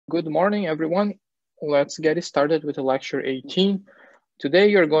Good morning, everyone. Let's get started with lecture 18. Today,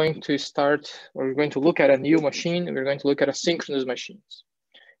 you're going to we're going to look at a new machine. We're going to look at synchronous machines.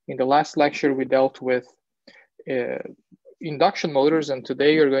 In the last lecture, we dealt with induction motors, and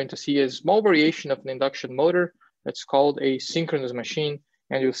today you're going to see a small variation of an induction motor that's called a synchronous machine.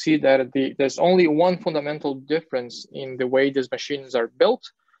 And you'll see that there's only one fundamental difference in the way these machines are built,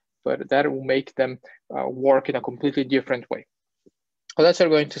 but that will make them work in a completely different way. So that's what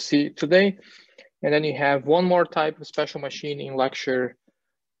we're going to see today. And then you have one more type of special machine in lecture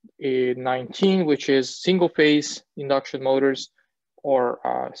 19, which is single phase induction motors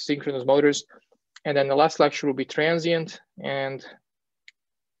or synchronous motors. And then the last lecture will be transient of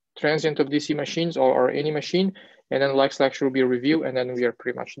DC machines or any machine. And then the next lecture will be a review. And then we are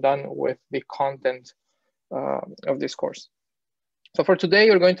pretty much done with the content of this course. So for today,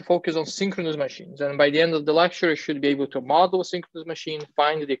 we're going to focus on synchronous machines. And by the end of the lecture, you should be able to model a synchronous machine,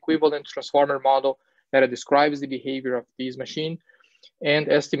 find the equivalent transformer model that describes the behavior of this machine, and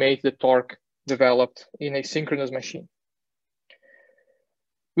estimate the torque developed in a synchronous machine.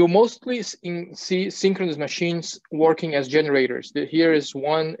 We'll mostly see synchronous machines working as generators. Here is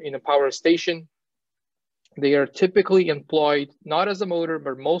one in a power station. They are typically employed not as a motor,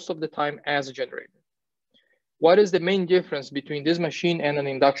 but most of the time as a generator. What is the main difference between this machine and an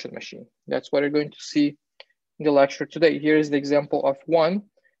induction machine? That's what we're going to see in the lecture today. Here is the example of one,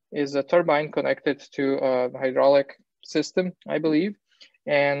 is a turbine connected to a hydraulic system, I believe,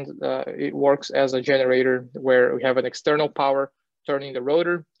 and it works as a generator where we have an external power turning the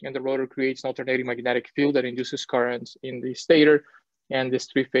rotor, and the rotor creates an alternating magnetic field that induces current in the stator, and this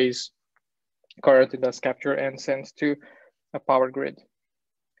three-phase current it does capture and sends to a power grid.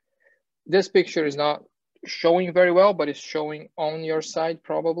 This picture is not showing very well, but it's showing on your side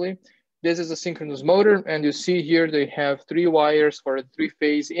probably. This is a synchronous motor, and you see here they have 3 wires for a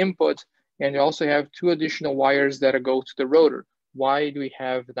 3-phase input, and you also have 2 additional wires that go to the rotor. Why do we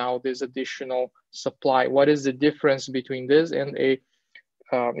have now this additional supply? What is the difference between this and a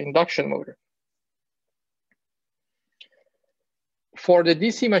induction motor? For the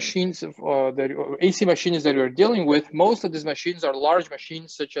DC machines, the AC machines that we're dealing with, most of these machines are large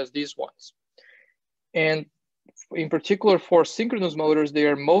machines such as these ones. And in particular for synchronous motors, they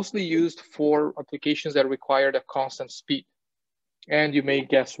are mostly used for applications that require a constant speed. And you may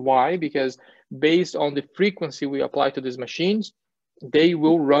guess why, because based on the frequency we apply to these machines, they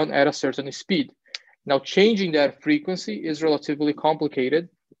will run at a certain speed. Now, changing that frequency is relatively complicated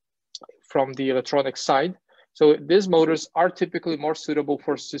from the electronic side. So these motors are typically more suitable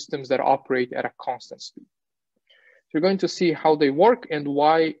for systems that operate at a constant speed. We're going to see how they work and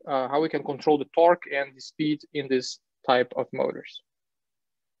why, how we can control the torque and the speed in this type of motors.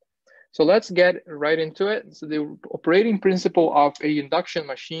 So let's get right into it. So the operating principle of an induction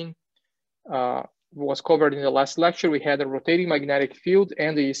machine was covered in the last lecture. We had a rotating magnetic field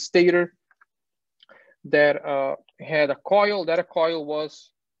and a stator that had a coil. That coil was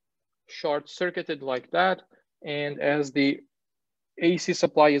short-circuited like that. And as the AC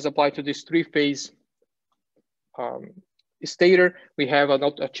supply is applied to this 3-phase stator, we have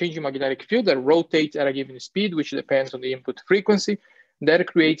a changing magnetic field that rotates at a given speed, which depends on the input frequency. That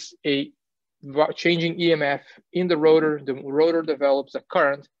creates a changing EMF in the rotor. The rotor develops a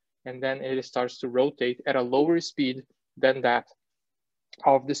current, and then it starts to rotate at a lower speed than that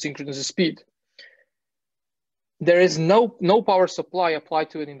of the synchronous speed. There is no power supply applied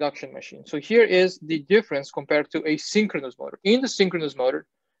to an induction machine. So here is the difference compared to a synchronous motor. In the synchronous motor,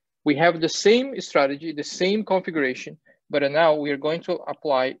 we have the same strategy, the same configuration, but now we are going to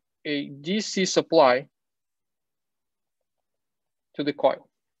apply a DC supply to the coil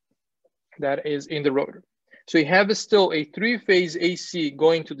that is in the rotor. So we have still a 3-phase AC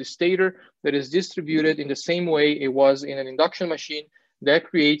going to the stator that is distributed in the same way it was in an induction machine that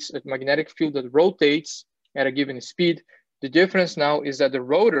creates a magnetic field that rotates at a given speed. The difference now is that the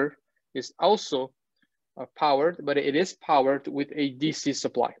rotor is also powered, but it is powered with a DC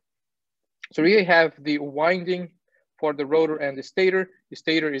supply. So we have the winding for the rotor and the stator. The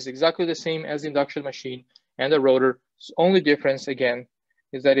stator is exactly the same as the induction machine, and the rotor's only difference, again,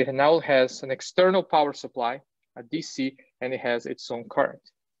 is that it now has an external power supply, a DC, and it has its own current.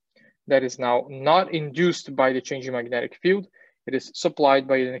 That is now not induced by the changing magnetic field. It is supplied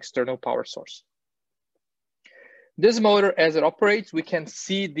by an external power source. This motor, as it operates, we can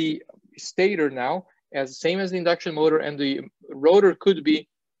see the stator now as the same as the induction motor, and the rotor could be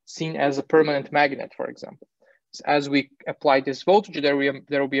seen as a permanent magnet, for example. So as we apply this voltage, there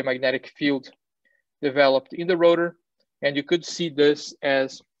will be a magnetic field developed in the rotor, and you could see this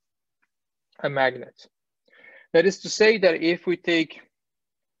as a magnet. That is to say that if we take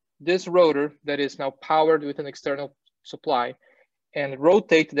this rotor that is now powered with an external supply and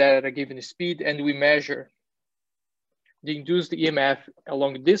rotate that at a given speed, and we measure the induced EMF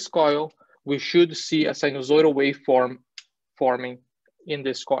along this coil, we should see a sinusoidal waveform forming in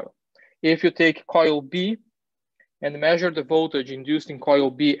this coil. If you take coil B and measure the voltage induced in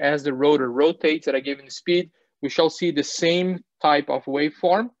coil B as the rotor rotates at a given speed, we shall see the same type of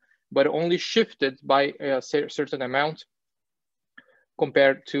waveform, but only shifted by a certain amount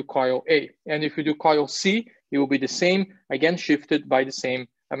compared to coil A. And if you do coil C, it will be the same, again shifted by the same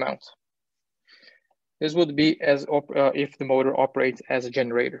amount. This would be as if the motor operates as a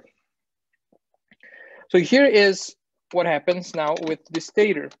generator. So here is what happens now with the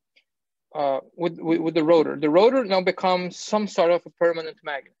stator, with the rotor. The rotor now becomes some sort of a permanent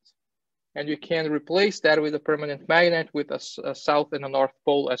magnet. And you can replace that with a permanent magnet with a south and a north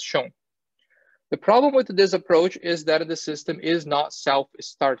pole as shown. The problem with this approach is that the system is not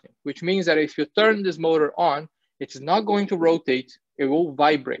self-starting, which means that if you turn this motor on, it's not going to rotate, it will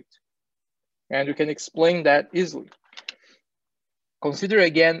vibrate. And you can explain that easily. Consider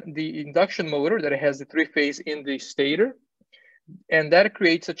again the induction motor that has the three-phase in the stator, and that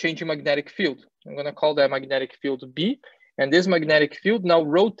creates a changing magnetic field. I'm going to call that magnetic field B, and this magnetic field now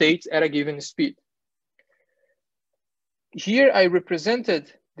rotates at a given speed. Here I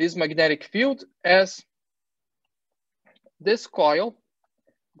represented this magnetic field as this coil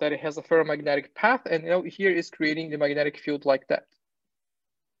that has a ferromagnetic path, and now here is creating the magnetic field like that.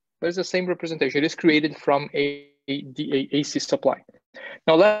 But it's the same representation. It is created from a AC supply.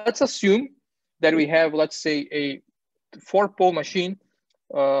 Now let's assume that we have, let's say, a 4-pole machine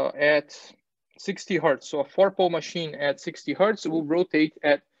at 60 hertz. So a 4-pole machine at 60 hertz will rotate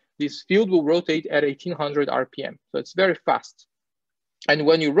at, this field will rotate at 1800 RPM. So it's very fast. And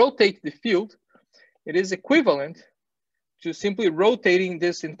when you rotate the field, it is equivalent to simply rotating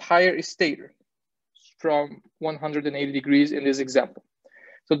this entire stator from 180 degrees in this example.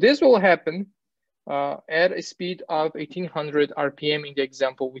 So this will happen at a speed of 1800 RPM in the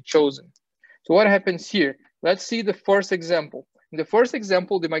example we chosen. So what happens here? Let's see the first example. In the first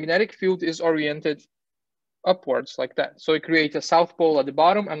example, the magnetic field is oriented upwards like that. So it creates a south pole at the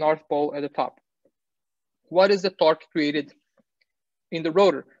bottom, a north pole at the top. What is the torque created in the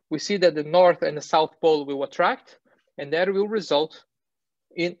rotor? We see that the north and the south pole will attract, and that will result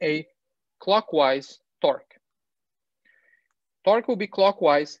in a clockwise torque. Torque will be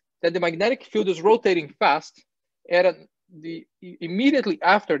clockwise, that the magnetic field is rotating fast, and immediately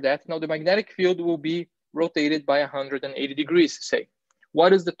after that, now the magnetic field will be rotated by 180 degrees, say.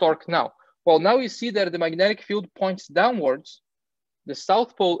 What is the torque now? Well, now you see that the magnetic field points downwards. The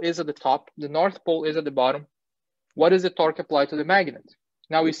south pole is at the top, the north pole is at the bottom. What is the torque applied to the magnet?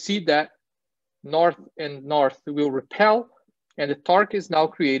 Now we see that north and north will repel, and the torque is now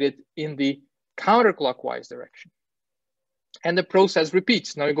created in the counterclockwise direction. And the process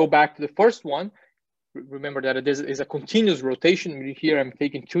repeats. Now we go back to the first one. Remember that it is a continuous rotation. Here I'm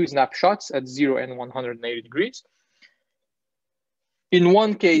taking 2 snapshots at 0 and 180 degrees. In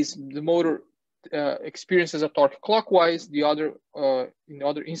one case, the motor experiences a torque clockwise, in the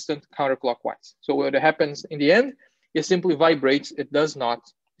other instant counterclockwise. So what happens in the end, it simply vibrates, it does not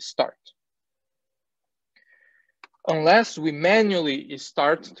start. Unless we manually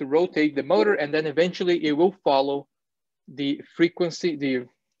start to rotate the motor, and then eventually it will follow the frequency, the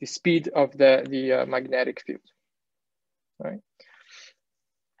speed of the magnetic field, right?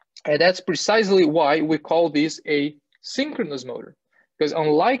 And that's precisely why we call this a synchronous motor. Because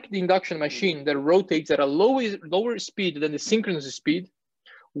unlike the induction machine that rotates at a lower speed than the synchronous speed,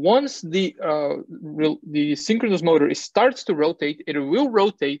 once the synchronous motor starts to rotate, it will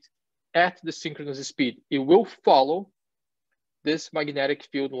rotate at the synchronous speed. It will follow this magnetic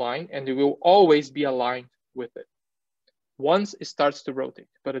field line, and it will always be aligned with it once it starts to rotate.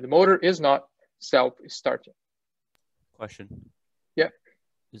 But the motor is not self-starting. Question. Yeah.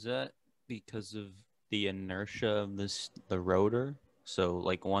 Is that because of the inertia of the rotor? So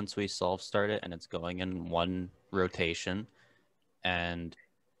like once we self-start it and it's going in one rotation,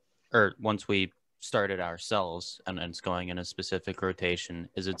 or once we start it ourselves and it's going in a specific rotation,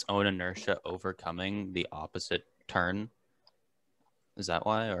 is its own inertia overcoming the opposite turn? Is that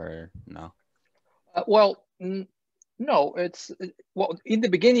why, or no? Well, no, well, in the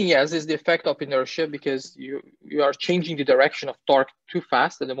beginning, yes, it's the effect of inertia, because you are changing the direction of torque too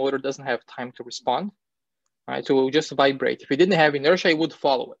fast and the motor doesn't have time to respond. Right, so it will just vibrate. If it didn't have inertia, it would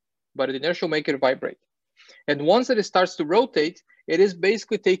follow it, but the inertia will make it vibrate. And once it starts to rotate, it is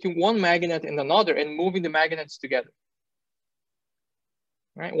basically taking one magnet and another and moving the magnets together.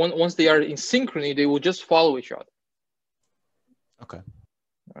 Right? Once they are in synchrony, they will just follow each other. Okay.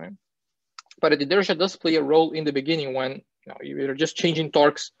 all right? But the inertia does play a role in the beginning when you're just changing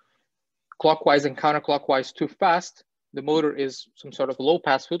torques clockwise and counterclockwise too fast. The motor is some sort of low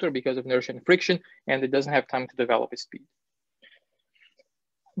pass filter because of inertia and friction, and it doesn't have time to develop a speed.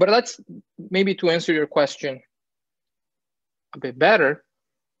 But let's maybe to answer your question a bit better,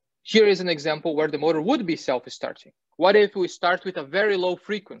 here is an example where the motor would be self-starting. What if we start with a very low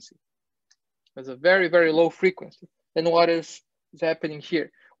frequency? There's a very, very low frequency. Then what is happening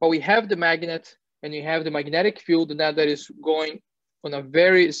here? Well, we have the magnet and you have the magnetic field that is going on a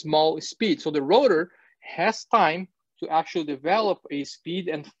very small speed. So the rotor has time to actually develop a speed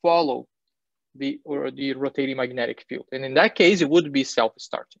and follow the rotating magnetic field. And in that case, it would be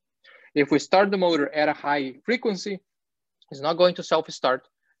self-starting. If we start the motor at a high frequency, it's not going to self-start.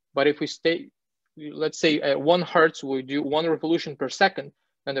 But if we stay, let's say at 1 hertz, we do 1 revolution per second,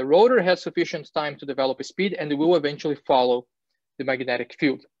 and the rotor has sufficient time to develop a speed, and it will eventually follow the magnetic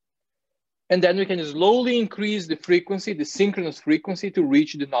field. And then we can slowly increase the frequency, the synchronous frequency, to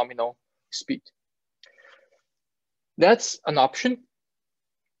reach the nominal speed. That's an option.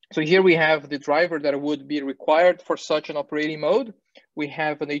 So here we have the driver that would be required for such an operating mode. We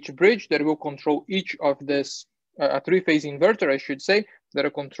have an H-bridge that will control each of this, a 3-phase inverter, I should say,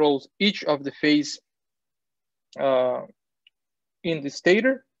 that controls each of the phase in the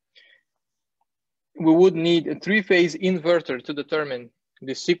stator. We would need a 3-phase inverter to determine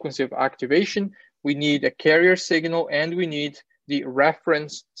the sequence of activation. We need a carrier signal, and we need the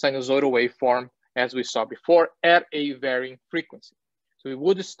reference sinusoidal waveform, as we saw before, at a varying frequency. So we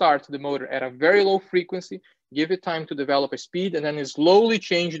would start the motor at a very low frequency, give it time to develop a speed, and then slowly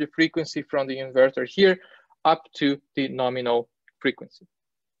change the frequency from the inverter here up to the nominal frequency.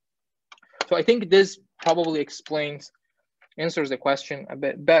 So I think this probably answers the question a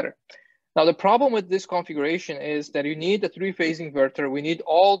bit better. Now, the problem with this configuration is that you need a 3-phase inverter. We need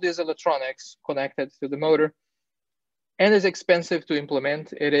all these electronics connected to the motor, and it's expensive to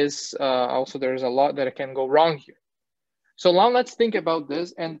implement. It is also, there's a lot that can go wrong here. So now let's think about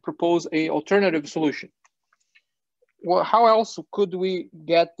this and propose an alternative solution. Well, how else could we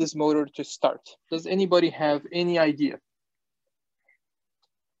get this motor to start? Does anybody have any idea?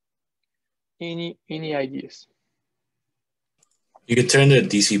 Any ideas? You could turn the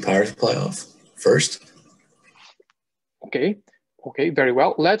DC power supply off first. Okay, very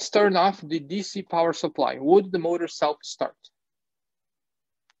well. Let's turn off the DC power supply. Would the motor self-start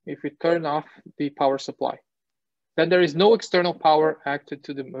if we turn off the power supply? Then there is no external power acted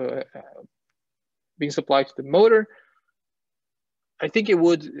to the being supplied to the motor. I think it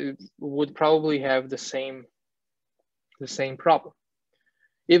would probably have the same problem.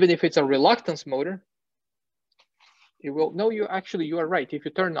 Even if it's a reluctance motor, it will. No, you are right. If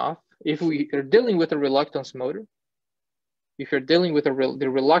you turn off, if we are dealing with a reluctance motor, if you're dealing with the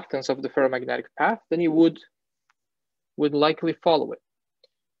reluctance of the ferromagnetic path, then you would likely follow it.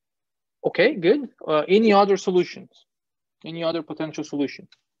 Okay, good. Any other solutions? Any other potential solution?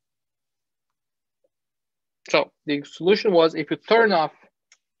 So the solution was if you turn off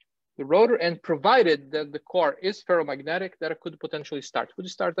the rotor, and provided that the core is ferromagnetic, that it could potentially start. It would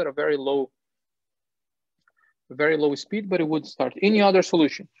start at a very low speed, but it would start. Any other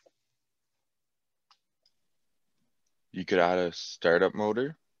solution? You could add a startup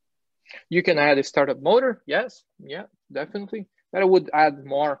motor. You can add a startup motor. Yes, yeah, definitely. That would add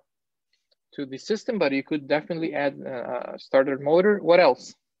more to the system, but you could definitely add a starter motor. What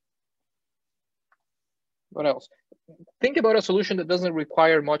else? What else? Think about a solution that doesn't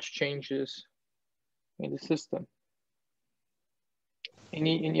require much changes in the system.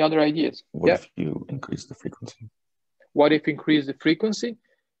 Any other ideas? What if you increase the frequency? What if you increase the frequency?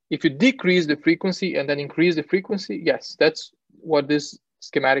 If you decrease the frequency and then increase the frequency, yes, that's what this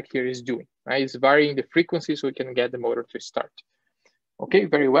schematic here is doing, right? It's varying the frequency so we can get the motor to start. Okay,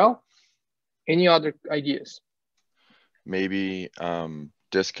 very well. Any other ideas? Maybe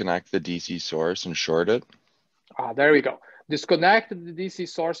disconnect the DC source and short it. There we go. Disconnect the DC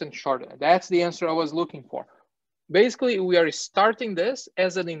source and short it. That's the answer I was looking for. Basically, we are starting this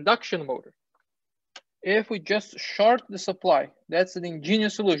as an induction motor. If we just short the supply, that's an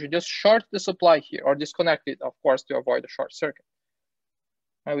ingenious solution. Just short the supply here, or disconnect it, of course, to avoid a short circuit.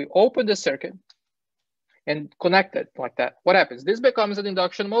 And we open the circuit and connect it like that. What happens? This becomes an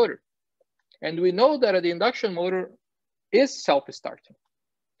induction motor. And we know that the induction motor is self-starting.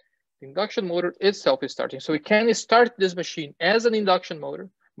 The induction motor is self-starting. So we can start this machine as an induction motor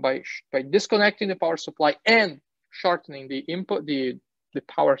by disconnecting the power supply and shortening the input, the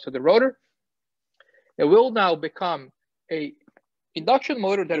power to the rotor. It will now become a induction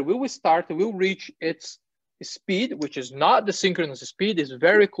motor that will reach its speed, which is not the synchronous speed, is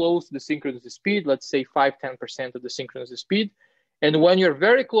very close to the synchronous speed, let's say 5–10% of the synchronous speed. And when you're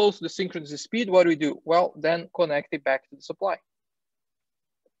very close to the synchronous speed, what do we do? Well, then connect it back to the supply.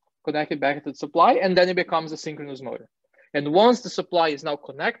 Connect it back to the supply, and then it becomes a synchronous motor. And once the supply is now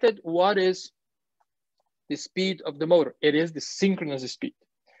connected, what is the speed of the motor? It is the synchronous speed.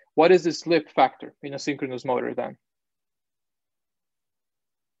 What is the slip factor in a synchronous motor then?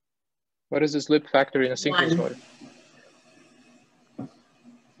 What is the slip factor in a synchronous motor?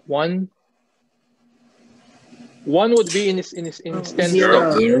 1. 1 would be in standstill.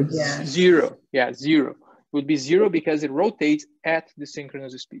 0. Yeah. 0. Yeah, 0. It would be 0 because it rotates at the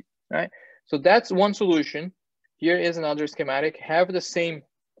synchronous speed, right? So that's one solution. Here is another schematic. Have the same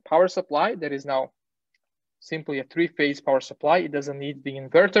power supply that is now simply a 3-phase power supply. It doesn't need the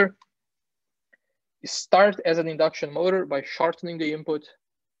inverter. Start as an induction motor by shortening the input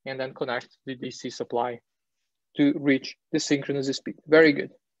and then connect the DC supply to reach the synchronous speed. Very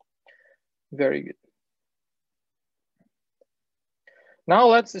good. Very good. Now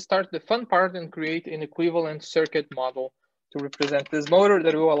let's start the fun part and create an equivalent circuit model to represent this motor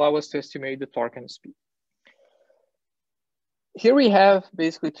that will allow us to estimate the torque and speed. Here we have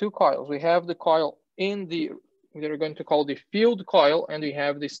basically 2 coils. We have the coil in the, we're going to call the field coil, and we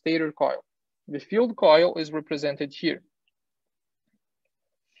have the stator coil. The field coil is represented here.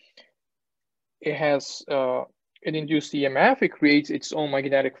 It has an induced EMF. It creates its own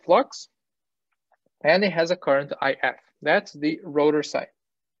magnetic flux, and it has a current IF. That's the rotor side.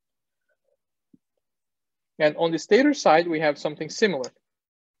 And on the stator side, we have something similar.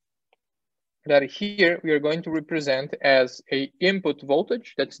 That here we are going to represent as a input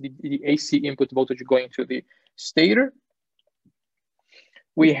voltage. That's the AC input voltage going to the stator.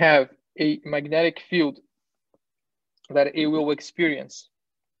 We have a magnetic field that it will experience.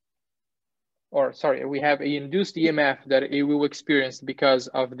 Or sorry, we have a induced EMF that it will experience because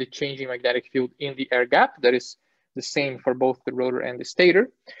of the changing magnetic field in the air gap. That is the same for both the rotor and the stator.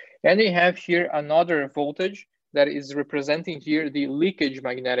 And we have here another voltage that is representing here the leakage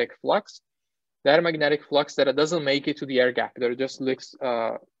magnetic flux. That magnetic flux that it doesn't make it to the air gap, that it just leaks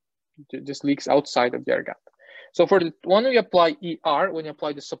outside of the air gap. So for the when we apply ER, when you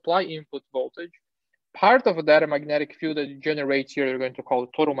apply the supply input voltage, part of that magnetic field that it generates here, we're going to call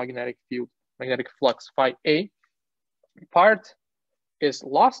the total magnetic field, magnetic flux phi A. Part is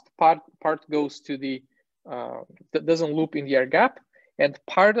lost, part goes to the, that doesn't loop in the air gap, and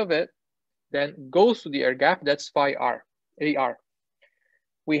part of it then goes to the air gap, that's phi R, AR.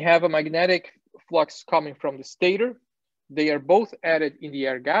 We have a magnetic flux coming from the stator. They are both added in the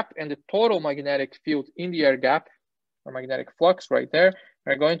air gap, and the total magnetic field in the air gap, or magnetic flux right there,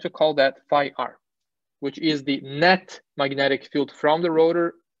 we're going to call that phi R, which is the net magnetic field from the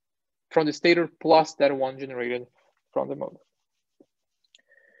rotor, from the stator, plus that one generated from the motor.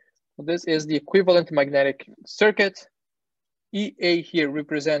 So this is the equivalent magnetic circuit. EA here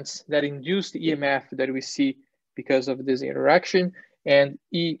represents that induced EMF that we see because of this interaction, and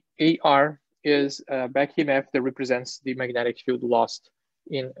EAR is a back EMF that represents the magnetic field lost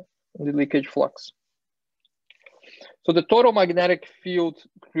in the leakage flux. So the total magnetic field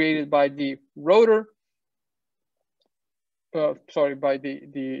created by the rotor, by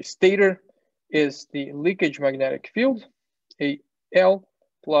the stator, is the leakage magnetic field, AL,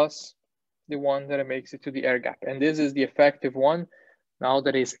 plus the one that makes it to the air gap. And this is the effective one now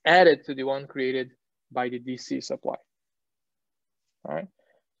that is added to the one created by the DC supply. All right.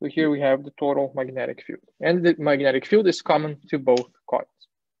 So here we have the total magnetic field, and the magnetic field is common to both coils.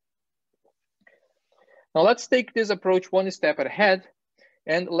 Now let's take this approach one step ahead,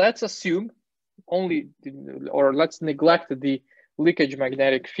 and let's assume let's neglect the leakage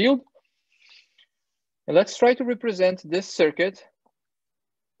magnetic field, and let's try to represent this circuit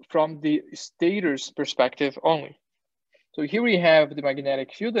from the stator's perspective only. So here we have the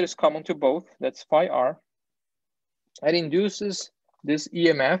magnetic field that is common to both, that's phi R. It induces this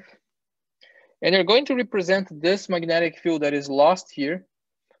EMF, and you're going to represent this magnetic field that is lost here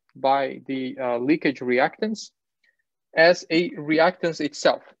by the leakage reactance as a reactance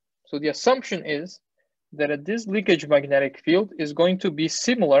itself. So the assumption is that this leakage magnetic field is going to be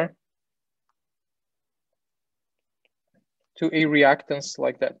similar to a reactance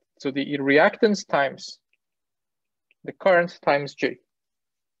like that. So the reactance times the current times J.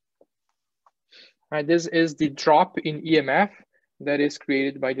 Right, this is the drop in EMF that is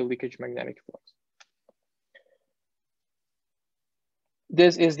created by the leakage magnetic flux.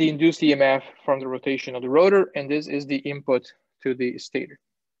 This is the induced EMF from the rotation of the rotor, and this is the input to the stator.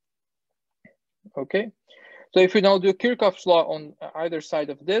 Okay, So if we now do Kirchhoff's law on either side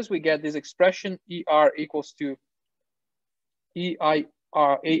of this, we get this expression ER equals to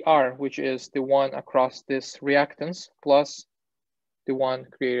EIR, which is the one across this reactance plus the one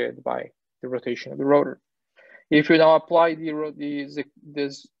created by the rotation of the rotor. If we now apply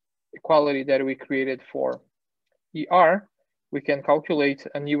this equality that we created for ER, we can calculate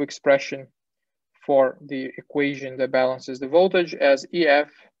a new expression for the equation that balances the voltage as EF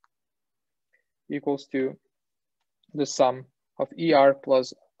equals to the sum of ER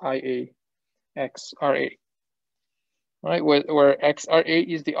plus IA XRA. Right, where XRA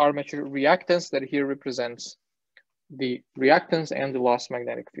is the armature reactance that here represents the reactance and the lost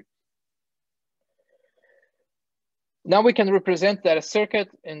magnetic field. Now we can represent that circuit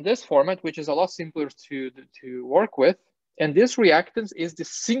in this format, which is a lot simpler to work with. And this reactance is the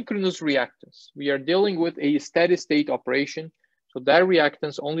synchronous reactance. We are dealing with a steady state operation. So that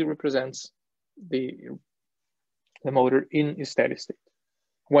reactance only represents the motor in a steady state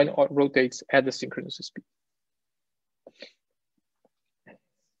when it rotates at the synchronous speed.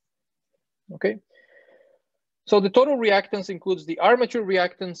 Okay. So the total reactance includes the armature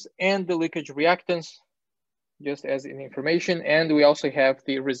reactance and the leakage reactance, just as in information. And we also have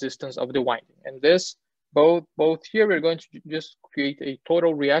the resistance of the winding. And this, both here, we're going to just create a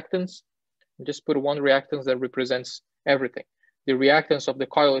total reactance. Just put one reactance that represents everything. The reactance of the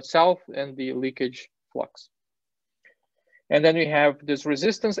coil itself and the leakage flux. And then we have this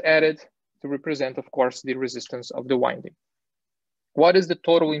resistance added to represent, of course, the resistance of the winding. What is the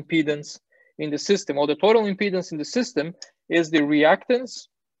total impedance in the system? Well, the total impedance in the system is the reactance,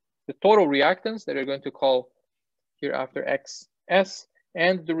 the total reactance that we're going to call here after XS,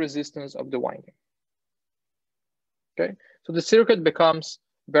 and the resistance of the winding. Okay, so the circuit becomes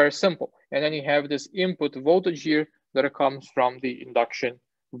very simple. And then you have this input voltage here that comes from the induction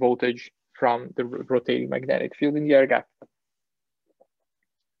voltage from the rotating magnetic field in the air gap.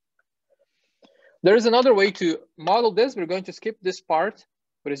 There is another way to model this. We're going to skip this part,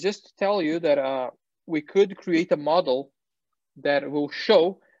 but it's just to tell you that we could create a model that will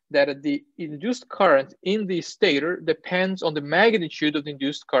show that the induced current in the stator depends on the magnitude of the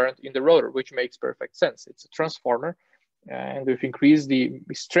induced current in the rotor, which makes perfect sense. It's a transformer, and if we increase the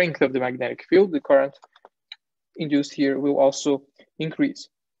strength of the magnetic field, the current induced here will also increase.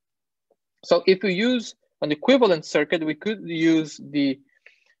 So if we use an equivalent circuit, we could use the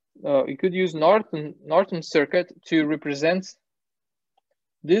Norton circuit to represent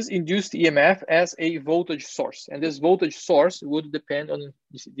this induced EMF as a voltage source. And this voltage source would depend on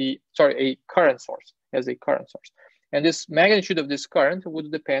a current source, as a current source. And this magnitude of this current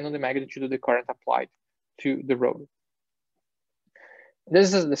would depend on the magnitude of the current applied to the rotor.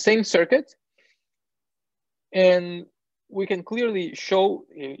 This is the same circuit. And we can clearly show,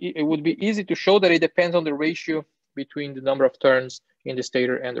 it would be easy to show that it depends on the ratio between the number of turns in the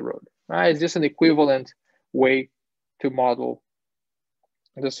stator and the rotor. It's just an equivalent way to model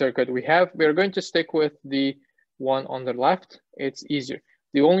the circuit we have. We're going to stick with the one on the left. It's easier.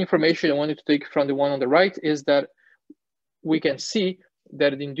 The only information I wanted to take from the one on the right is that we can see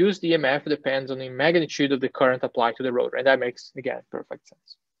that the induced EMF depends on the magnitude of the current applied to the rotor. And that makes, again, perfect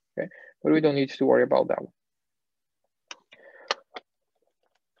sense. Okay, but we don't need to worry about that one.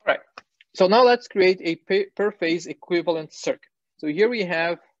 All right, so now let's create a per phase equivalent circuit. So here we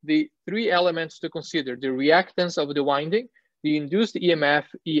have the three elements to consider: the reactance of the winding, the induced EMF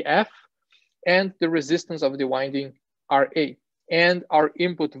EF, and the resistance of the winding RA, and our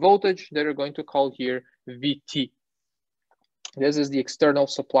input voltage that we're going to call here VT. This is the external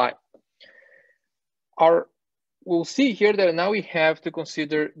supply. We'll see here that now we have to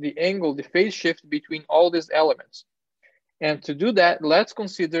consider the angle, the phase shift between all these elements. And to do that, let's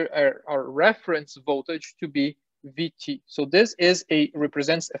consider our reference voltage to be VT. So this is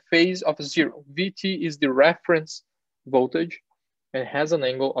represents a phase of 0. VT is the reference voltage and has an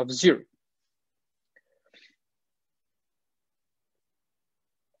angle of 0.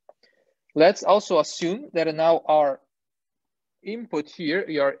 Let's also assume that now our input here,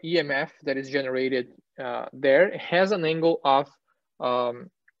 your EMF that is generated there, has an angle of,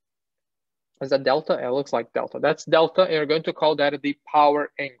 is that delta? It looks like delta. That's delta, and you're going to call that the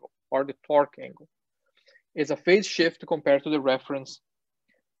power angle or the torque angle. It's a phase shift compared to the reference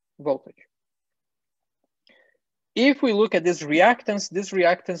voltage. If we look at this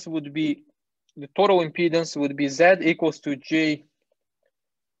reactance would be, the total impedance would be Z equals to J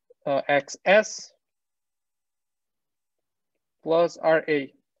XS plus RA,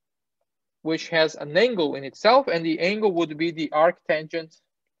 which has an angle in itself, and the angle would be the arctangent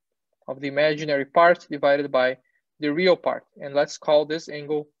of the imaginary part divided by the real part. And let's call this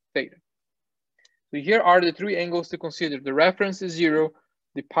angle theta. So here are the three angles to consider. The reference is 0.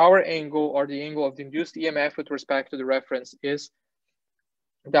 The power angle, or the angle of the induced EMF with respect to the reference, is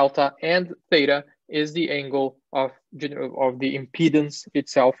delta, and theta is the angle of the impedance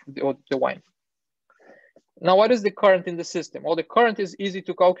itself, the winding. Now, what is the current in the system? Well, the current is easy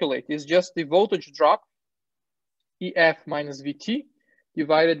to calculate. It's just the voltage drop, EF minus VT,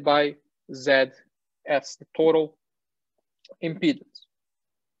 divided by ZS, the total impedance.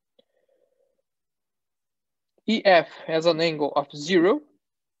 EF has an angle of 0.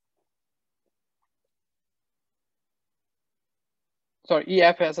 Sorry,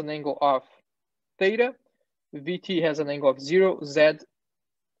 EF has an angle of theta. VT has an angle of 0. Z,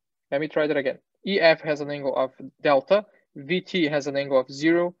 let me try that again. EF has an angle of delta. VT has an angle of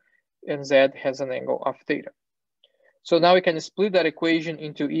 0. And Z has an angle of theta. So now we can split that equation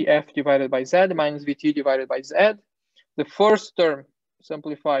into EF divided by Z minus VT divided by Z. The first term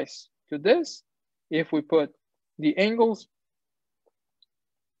simplifies to this. If we put the angles,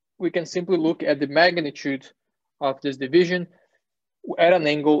 we can simply look at the magnitude of this division at an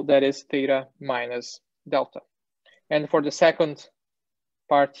angle that is theta minus delta. And for the second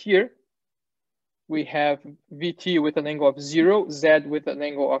part here, we have VT with an angle of 0, Z with an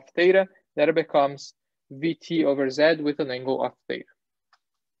angle of theta. That becomes VT over Z with an angle of theta.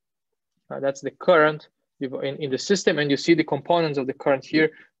 That's the current in the system, and you see the components of the current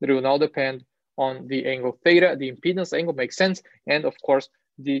here that will now depend on the angle theta. The impedance angle makes sense, and of course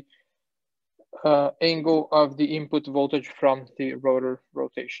the angle of the input voltage from the rotor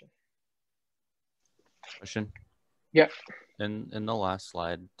rotation. Question. Yeah. In the last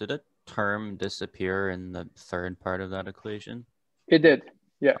slide, did a term disappear in the third part of that equation? It did.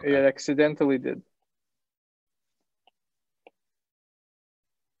 Yeah, Okay. it accidentally did.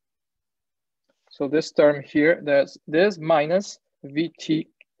 So this term here, there's this minus VT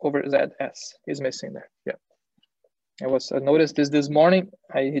over ZS is missing there. Yeah. I noticed this morning.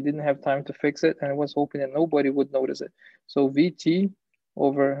 He didn't have time to fix it, and I was hoping that nobody would notice it. So VT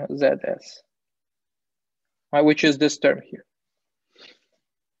over ZS, which is this term here.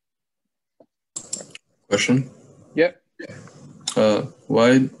 Question? Yeah.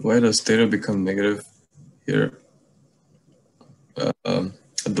 Why does theta become negative here at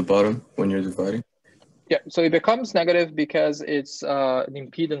the bottom when you're dividing? Yeah, so it becomes negative because it's an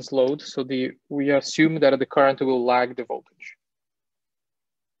impedance load. So we assume that the current will lag the voltage.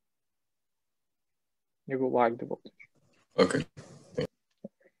 It will lag the voltage. Okay.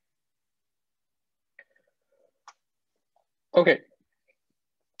 Okay.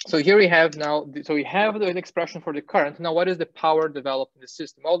 So here we have now, so we have the expression for the current. Now, what is the power developed in the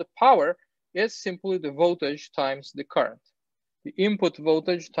system? Well, the power is simply the voltage times the current, the input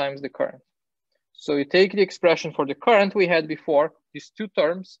voltage times the current. So you take the expression for the current we had before, these two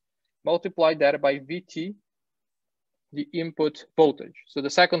terms, multiply that by VT, the input voltage. So the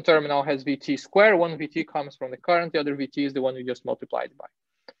second term now has VT squared. One VT comes from the current, the other VT is the one we just multiplied by.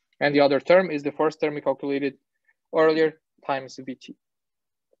 And the other term is the first term we calculated earlier times VT.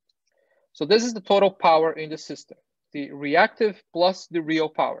 So this is the total power in the system, the reactive plus the real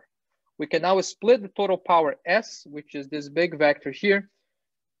power. We can now split the total power S, which is this big vector here,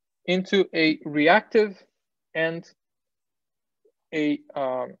 into a reactive and a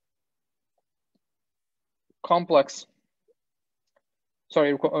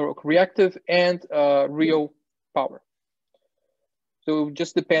reactive and real power. So it will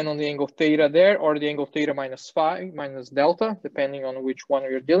just depend on the angle theta there, or the angle theta minus phi minus delta, depending on which one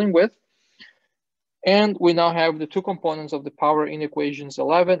you're dealing with. And we now have the two components of the power in equations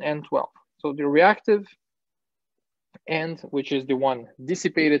 11 and 12. So the reactive end, which is the one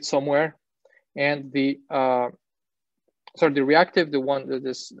dissipated somewhere, and the reactive, the one that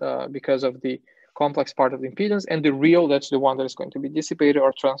is because of the complex part of the impedance, and the real, that's the one that is going to be dissipated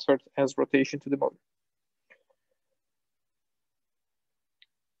or transferred as rotation to the motor.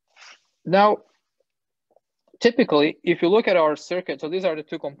 Now, typically, if you look at our circuit, so these are the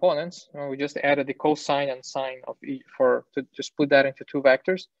two components. We just added the cosine and sine of each to split that into two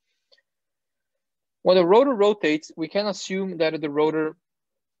vectors. When the rotor rotates, we can assume that the rotor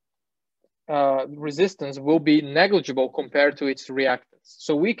resistance will be negligible compared to its reactance.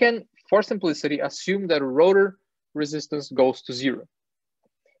 So we can, for simplicity, assume that rotor resistance goes to 0.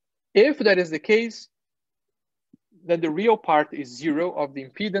 If that is the case, then the real part is 0 of the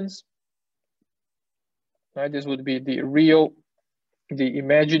impedance. Right, this would be the real, the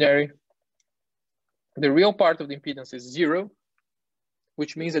imaginary. The real part of the impedance is 0,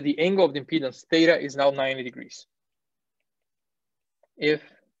 which means that the angle of the impedance theta is now 90 degrees. If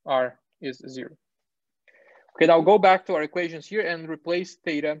R is 0. Okay, now go back to our equations here and replace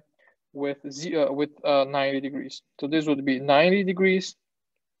theta with 90 degrees. So this would be 90 degrees,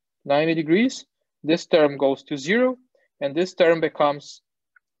 90 degrees. This term goes to 0, and this term becomes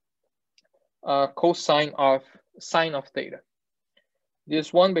cosine of sine of theta.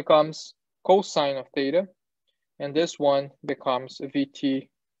 This one becomes cosine of theta, and this one becomes VT,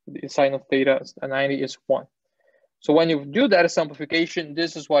 the sine of theta, 90 is 1. So when you do that simplification,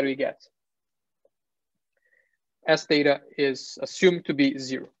 this is what we get. S theta is assumed to be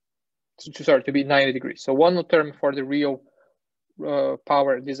 0. Sorry, to be 90 degrees. So one term for the real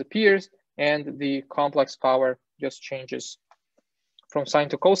power disappears, and the complex power just changes from sine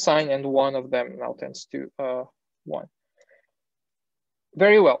to cosine, and one of them now tends to 1.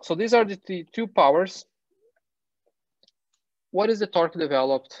 Very well. So these are the two powers. What is the torque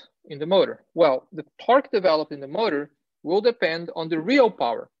developed in the motor? Well, the torque developed in the motor will depend on the real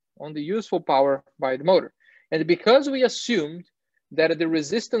power, on the useful power by the motor. And because we assumed that the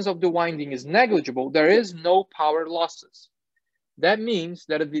resistance of the winding is negligible, there is no power losses. That means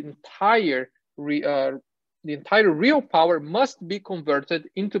that the entire real power must be converted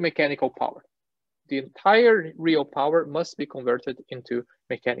into mechanical power. The entire real power must be converted into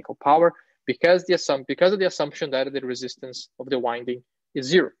mechanical power because of the assumption that the resistance of the winding is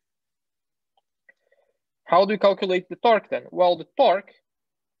 0. How do we calculate the torque then? Well, the torque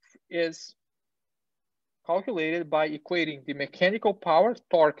is calculated by equating the mechanical power,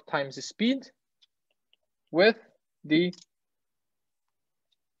 torque times the speed, with the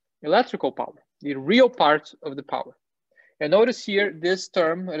electrical power, the real part of the power. And notice here, this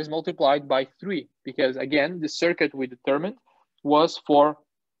term is multiplied by 3, because again, the circuit we determined was for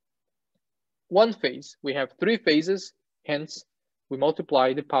one phase. We have 3 phases, hence we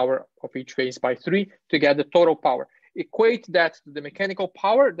multiply the power of each phase by 3 to get the total power. Equate that to the mechanical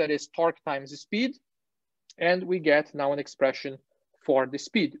power, that is torque times the speed, and we get now an expression for the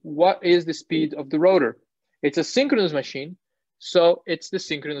speed. What is the speed of the rotor? It's a synchronous machine, so it's the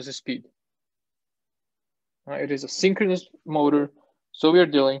synchronous speed. It is a synchronous motor, so we are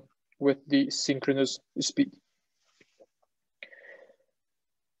dealing with the synchronous speed.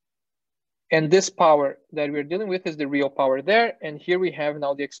 And this power that we're dealing with is the real power there. And here we have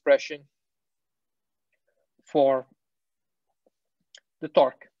now the expression for the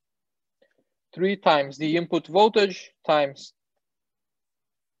torque. 3 times the input voltage times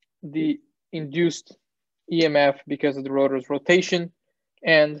the induced EMF because of the rotor's rotation,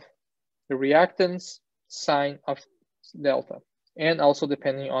 and the reactance sine of delta, and also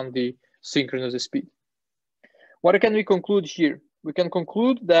depending on the synchronous speed. What can we conclude here? We can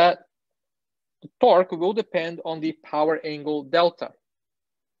conclude that the torque will depend on the power angle delta.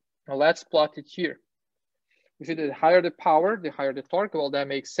 Now let's plot it here. We see that the higher the power, the higher the torque. Well, that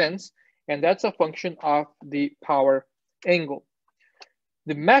makes sense. And that's a function of the power angle.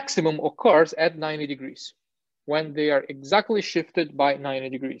 The maximum occurs at 90 degrees when they are exactly shifted by 90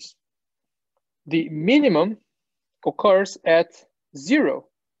 degrees. The minimum occurs at 0.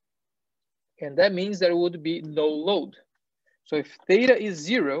 And that means there would be no load. So if theta is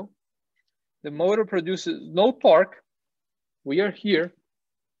 0, the motor produces no torque. We are here.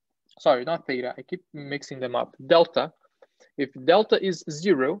 Sorry, not theta. I keep mixing them up. Delta. If delta is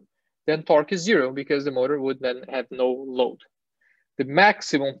 0, then torque is 0 because the motor would then have no load. The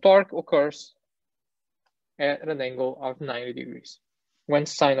maximum torque occurs at an angle of 90 degrees when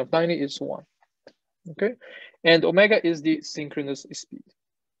sine of 90 is 1. Okay, and omega is the synchronous speed.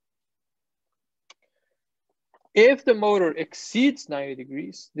 If the motor exceeds 90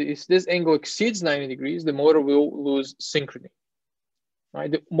 degrees, if this angle exceeds 90 degrees, the motor will lose synchrony.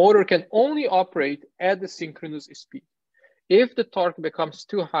 Right? The motor can only operate at the synchronous speed. If the torque becomes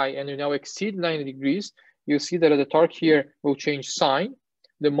too high and you now exceed 90 degrees, you see that the torque here will change sign.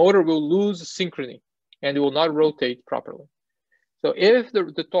 The motor will lose synchrony and it will not rotate properly. So if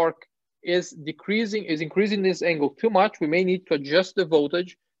the torque is increasing this angle too much, we may need to adjust the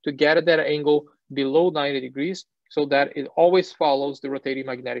voltage to get that angle below 90 degrees so that it always follows the rotating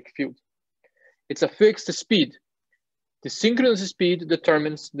magnetic field. It's a fixed speed. The synchronous speed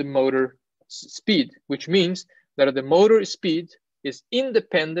determines the motor speed, which means that the motor speed is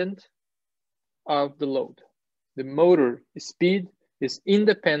independent of the load. The motor speed is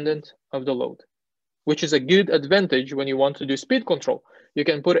independent of the load, which is a good advantage when you want to do speed control. You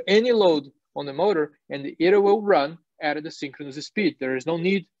can put any load on the motor and it will run at the synchronous speed. There is no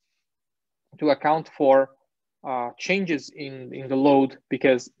need to account for changes in the load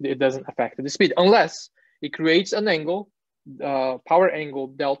because it doesn't affect the speed, unless it creates an angle, power angle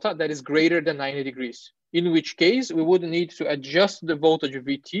delta, that is greater than 90 degrees, in which case we would need to adjust the voltage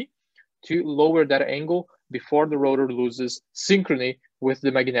VT to lower that angle before the rotor loses synchrony with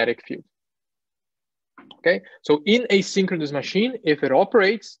the magnetic field. Okay, so in a synchronous machine, if it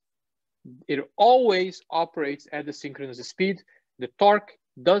operates, it always operates at the synchronous speed. The torque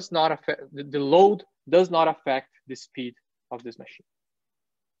does not affect, the load does not affect the speed of this machine.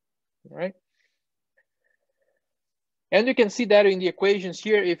 All right. And you can see that in the equations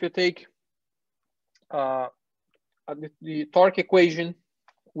here. If you take the torque equation,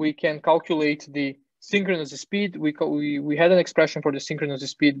 we can calculate the synchronous speed. We had an expression for the synchronous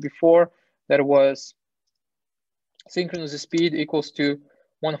speed before that was synchronous speed equals to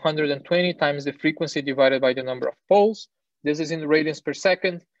 120 times the frequency divided by the number of poles. This is in radians per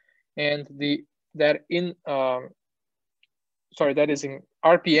second, and that is in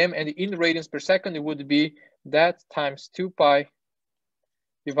RPM, and in radians per second it would be that times 2 pi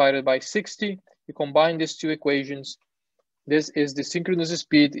divided by 60. You combine these two equations. This is the synchronous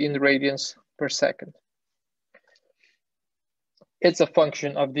speed in radians per second. It's a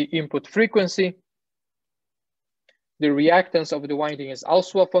function of the input frequency. The reactance of the winding is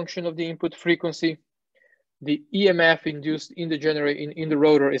also a function of the input frequency. The EMF induced in the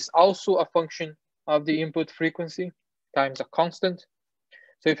rotor is also a function of the input frequency times a constant.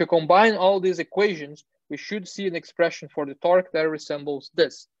 So if you combine all these equations, we should see an expression for the torque that resembles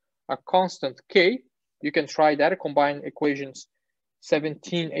this, a constant K. You can try that, combine equations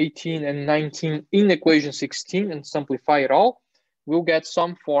 17, 18, and 19 in equation 16 and simplify it all. We'll get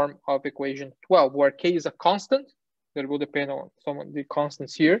some form of equation 12, where K is a constant that will depend on some of the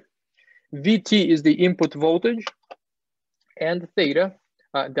constants here. VT is the input voltage, and theta,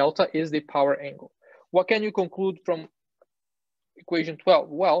 delta, is the power angle. What can you conclude from equation 12?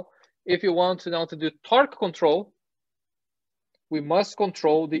 Well, if you want now to do torque control, we must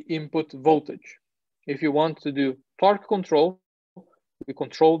control the input voltage. If you want to do torque control, we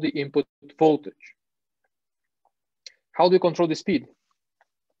control the input voltage. How do we control the speed?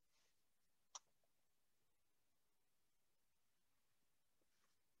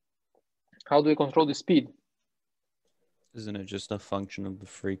 How do we control the speed? Isn't it just a function of the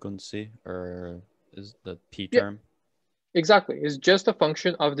frequency, or is the P term? Yeah, exactly. It's just a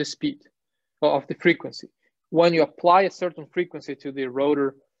function of the speed, or of the frequency. When you apply a certain frequency to the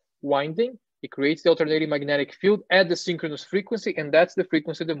rotor winding, it creates the alternating magnetic field at the synchronous frequency, and that's the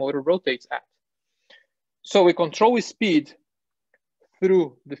frequency the motor rotates at. So we control speed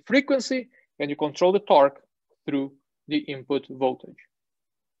through the frequency, and you control the torque through the input voltage.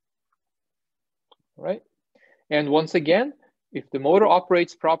 Right? And once again, if the motor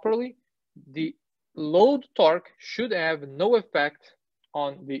operates properly, the load torque should have no effect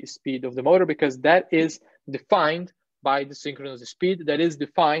on the speed of the motor, because that is defined by the synchronous speed, that is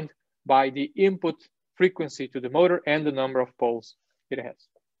defined by the input frequency to the motor and the number of poles it has.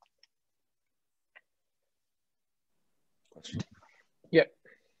 Question. Yeah.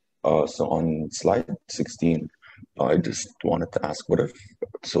 So on slide 16, I just wanted to ask, what if,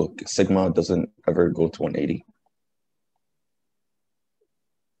 so sigma doesn't ever go to 180?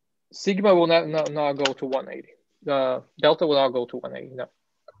 Sigma will not go to 180. Delta will not go to 180, no.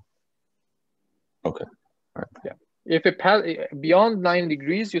 Okay. All right. Yeah. If it beyond 90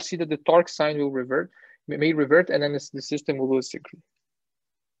 degrees, you see that the torque sign will revert, may revert, and then the system will lose synchrony.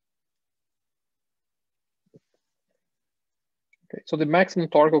 Okay, so the maximum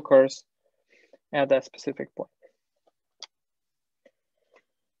torque occurs at that specific point.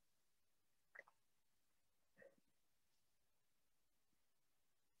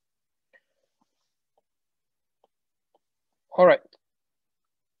 All right.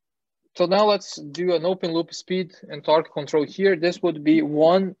 So now let's do an open loop speed and torque control here. This would be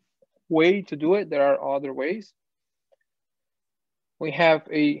one way to do it. There are other ways. We have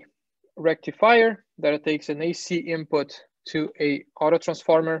a rectifier that takes an AC input to a auto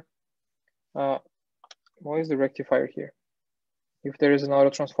transformer. What is the rectifier here? If there is an auto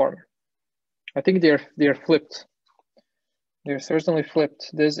transformer, I think they're flipped. They're certainly flipped.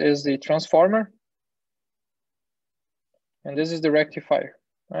 This is the transformer, and this is the rectifier.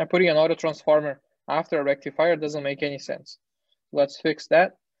 Putting an auto transformer after a rectifier doesn't make any sense. Let's fix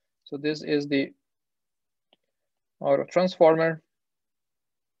that. So this is the auto transformer,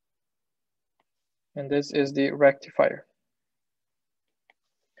 and this is the rectifier.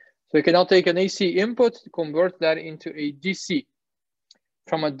 So you can now take an AC input, convert that into a DC.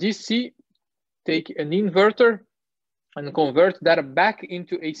 From a DC, take an inverter and convert that back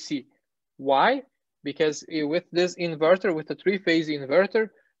into AC. Why? Because with this inverter, with a three-phase inverter,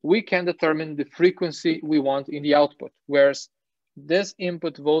 we can determine the frequency we want in the output, whereas this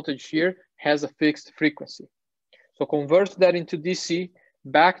input voltage here has a fixed frequency. So convert that into DC,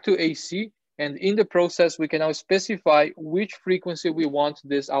 back to AC, And in the process, we can now specify which frequency we want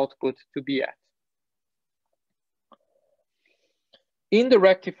this output to be at. In the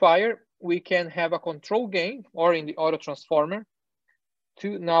rectifier, we can have a control gain, or in the auto transformer,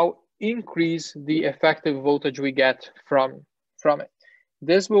 to now increase the effective voltage we get from it.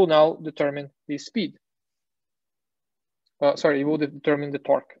 This will now determine the speed. Sorry, it will determine the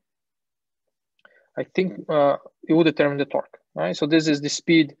torque. I think it will determine the torque, right? So this is the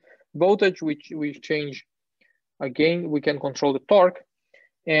speed voltage, which we change. Again, we can control the torque,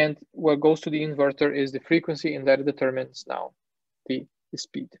 and what goes to the inverter is the frequency, and that determines now the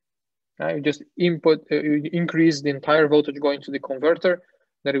speed. You just input, you increase the entire voltage going to the converter,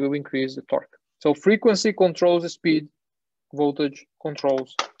 that will increase the torque. So frequency controls the speed, voltage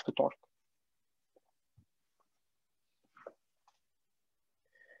controls the torque.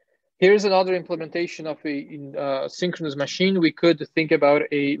 Here's another implementation of a synchronous machine. We could think about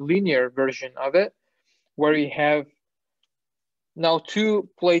a linear version of it, where we have now two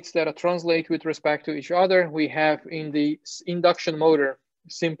plates that are translate with respect to each other. We have in the induction motor,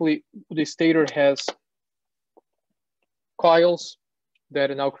 simply the stator has coils that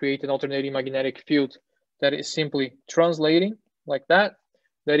now create an alternating magnetic field that is simply translating like that.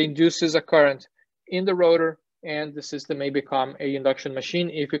 That induces a current in the rotor, and the system may become an induction machine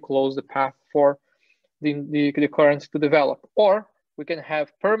if we close the path for the current to develop. Or we can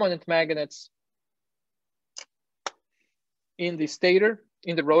have permanent magnets in the stator,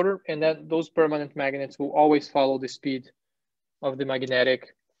 in the rotor, and then those permanent magnets will always follow the speed of the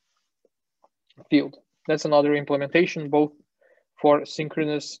magnetic field. That's another implementation, both for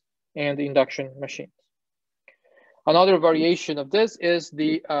synchronous and induction machines. Another variation of this is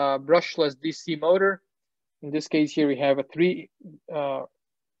the brushless DC motor. In this case here, we have a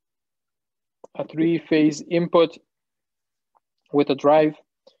three-phase input with a drive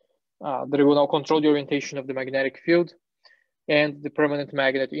that will now control the orientation of the magnetic field, and the permanent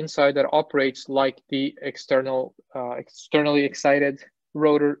magnet inside that operates like the externally excited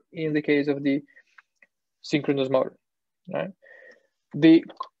rotor in the case of the synchronous motor. Right? The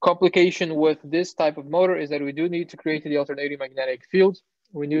complication with this type of motor is that we do need to create the alternating magnetic field.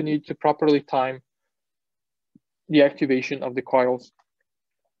 We do need to properly time the activation of the coils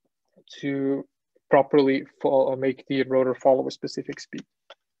to properly make the rotor follow a specific speed.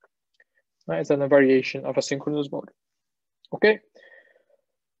 Right? It's a variation of a synchronous motor. Okay.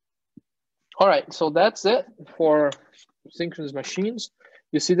 All right, so that's it for synchronous machines.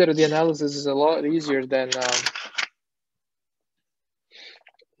 You see that the analysis is a lot easier than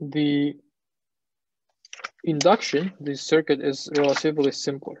the induction. The circuit is relatively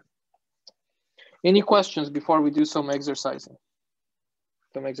simpler. Any questions before we do some exercises?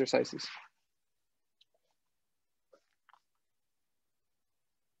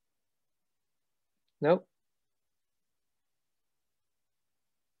 No?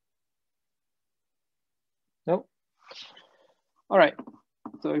 No? All right,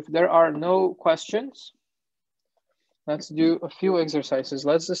 so if there are no questions, let's do a few exercises.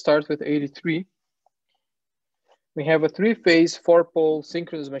 Let's just start with 83. We have a three-phase, four-pole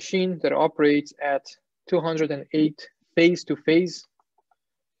synchronous machine that operates at 208 phase-to-phase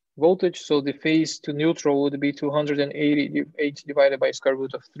voltage. So the phase to neutral would be 288 divided by square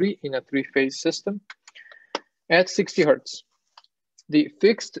root of 3 in a three-phase system at 60 Hertz. The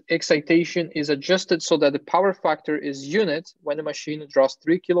fixed excitation is adjusted so that the power factor is unit when the machine draws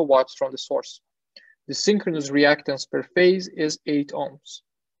 3 kilowatts from the source. The synchronous reactance per phase is 8 ohms.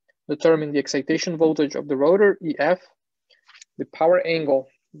 Determine the excitation voltage of the rotor, EF, the power angle,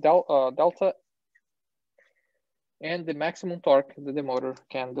 delta, and the maximum torque that the motor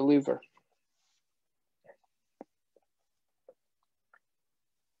can deliver.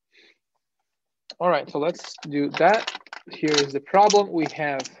 All right, so let's do that. Here is the problem. We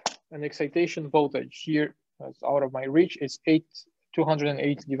have an excitation voltage here, that's out of my reach. It's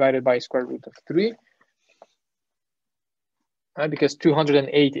 208 divided by square root of 3. Because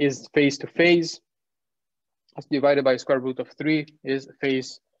 208 is phase to phase, divided by square root of 3 is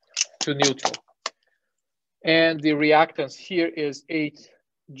phase to neutral. And the reactance here is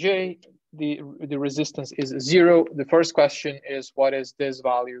 8J. The resistance is 0. The first question is, what is this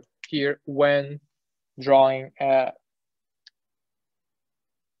value here when drawing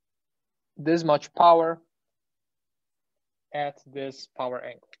this much power at this power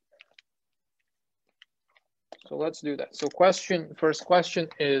angle? So let's do that. So first question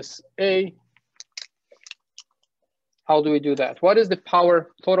is A. How do we do that? What is the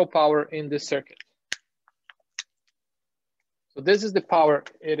total power in this circuit? So this is the power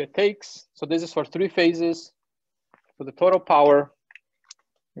it takes. So this is for 3 phases. So the total power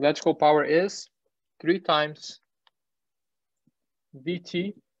Electrical power is 3 times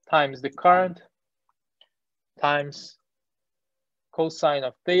VT times the current times cosine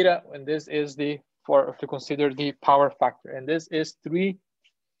of theta, and this is the, if you consider the power factor, and this is 3,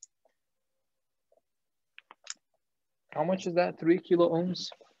 how much is that? 3 kilo ohms?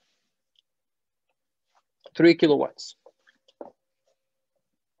 3 kilowatts.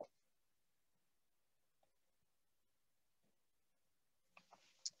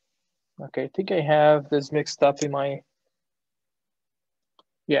 Okay, I think I have this mixed up in my,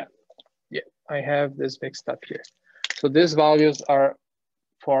 yeah, I have this mixed up here. So these values are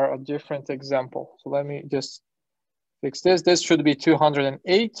for a different example. So let me just fix this. This should be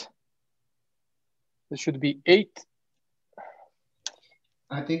 208. This should be 8.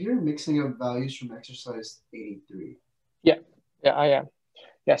 I think you're mixing up values from exercise 83. Yeah, I am.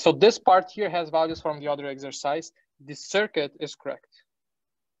 Yeah, so this part here has values from the other exercise. The circuit is correct.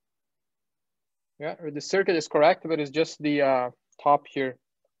 Yeah, the circuit is correct, but it's just the top here.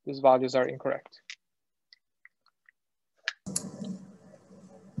 These values are incorrect.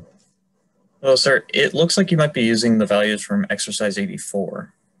 Well, sir, it looks like you might be using the values from exercise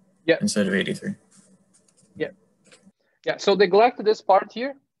 84 instead of 83. Yeah, so neglect this part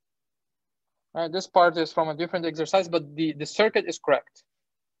here. This part is from a different exercise, but the circuit is correct.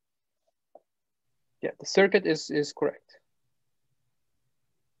 Yeah, the circuit is correct.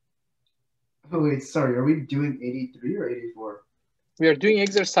 Oh, wait, sorry. Are we doing 83 or 84? We are doing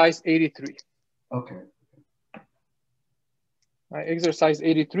exercise 83. Okay. Exercise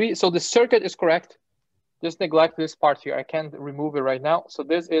 83. So the circuit is correct. Just neglect this part here. I can't remove it right now. So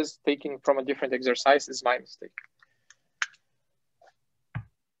this is taken from a different exercise. Is my mistake.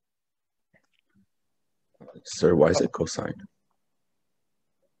 Sir, why is it cosine?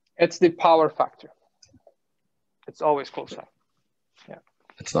 It's the power factor. It's always cosine. Yeah.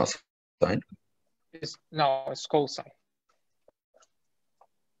 It's not sine? No, it's cosine.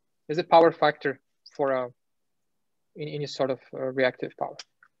 It's a power factor for in any sort of reactive power,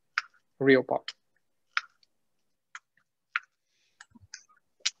 real power.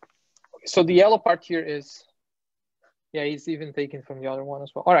 So the yellow part here is, yeah, it's even taken from the other one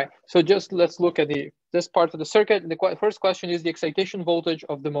as well. All right, so just let's look at this part of the circuit. The first question is the excitation voltage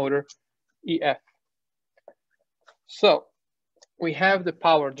of the motor, EF. So we have the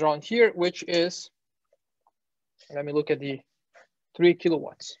power drawn here, which is, let me look at the 3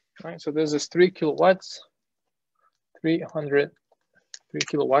 kilowatts. All right, so this is 3 kilowatts, 3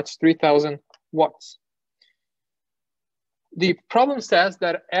 kilowatts, 3,000 watts. The problem says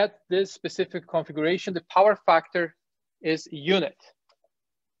that at this specific configuration, the power factor is unit.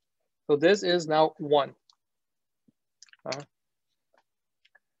 So this is now 1.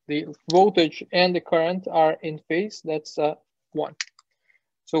 The voltage and the current are in phase, that's 1.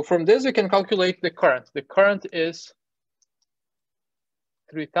 So from this, we can calculate the current. The current is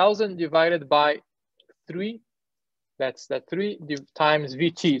 3,000 divided by 3. That's 3 times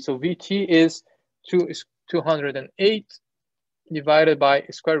VT. So VT is 208 divided by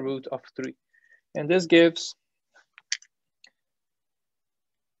square root of 3. And this gives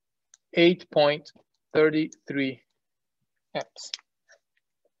 8.33 amps.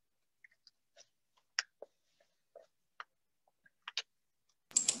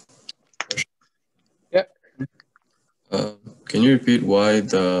 Yeah. Can you repeat why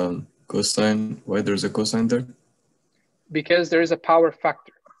there's a cosine there? Because there is a power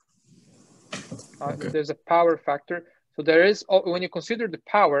factor. Okay. There's a power factor. So there is, when you consider the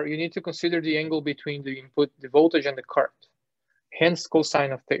power, you need to consider the angle between the input, the voltage, and the current, hence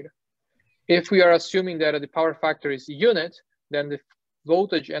cosine of theta. If we are assuming that the power factor is unit, then the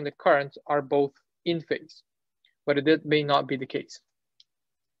voltage and the current are both in phase, but it may not be the case.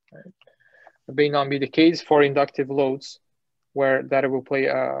 Right? It may not be the case for inductive loads where that will play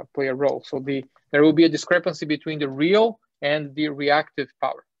a role. So there will be a discrepancy between the real and the reactive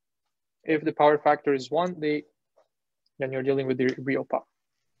power. If the power factor is 1, then you're dealing with the real power.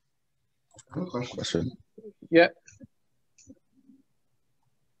 Good question. Question. Yeah.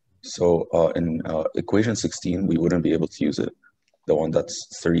 So in equation 16, we wouldn't be able to use it. The one that's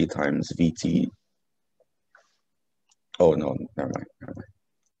 3 times VT. Oh, no, never mind. All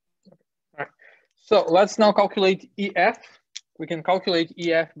right. So let's now calculate EF. We can calculate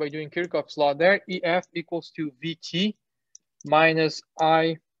EF by doing Kirchhoff's law there. EF equals to VT minus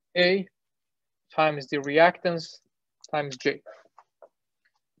IA times the reactance times J.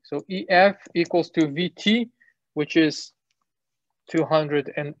 So EF equals to VT, which is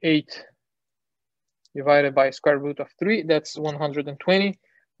 208 divided by square root of 3, that's 120,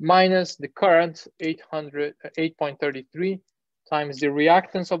 minus the current 8.33 times the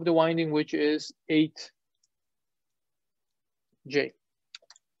reactance of the winding, which is 8J.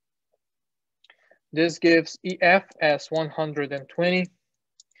 This gives EF as 120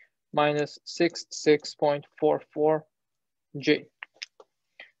 minus 66.44 J.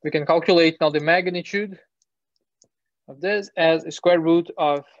 We can calculate now the magnitude of this as a square root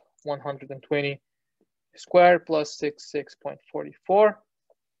of 120 squared plus 66.44.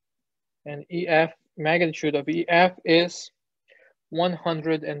 And EF, magnitude of EF is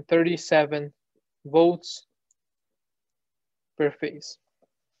 137 volts per phase.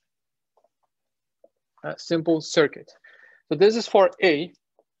 A simple circuit. So this is for A.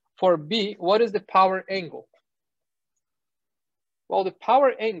 For B, what is the power angle? Well, the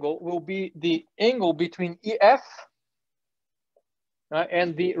power angle will be the angle between EF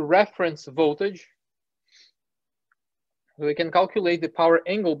and the reference voltage. So we can calculate the power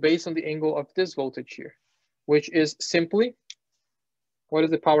angle based on the angle of this voltage here, which is simply, what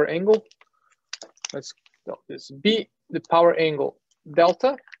is the power angle? Let's go this B, the power angle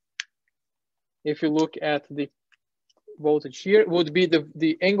delta. If you look at the voltage here, would be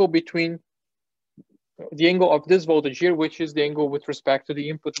the angle between the angle of this voltage here, which is the angle with respect to the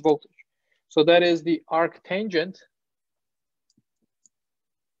input voltage. So that is the arctangent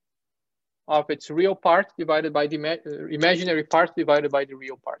of its real part divided by the imaginary part divided by the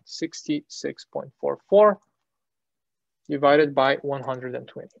real part, 66.44 divided by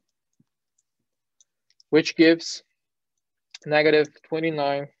 120, which gives negative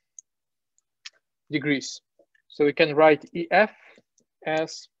 29 degrees. So we can write EF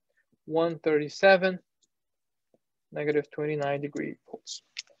as 137 negative 29 degree volts.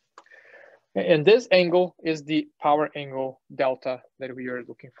 And this angle is the power angle delta that we are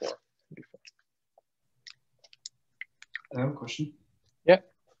looking for before. I have a question. Yeah.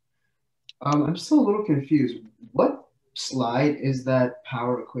 I'm still a little confused. What slide is that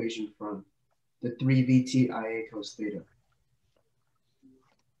power equation from? The 3VT IA cos theta.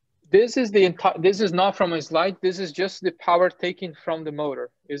 This is the entire. This is not from a slide. This is just the power taken from the motor.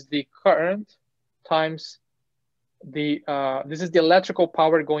 Is the current times the. This is the electrical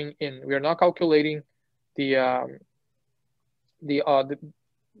power going in. We are not calculating the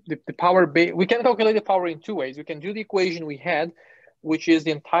power. We can calculate the power in two ways. We can do the equation we had, which is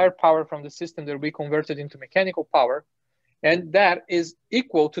the entire power from the system that we converted into mechanical power, and that is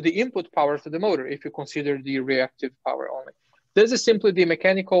equal to the input power to the motor if you consider the reactive power only. This is simply the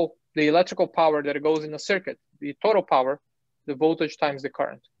electrical power that goes in a circuit. The total power, the voltage times the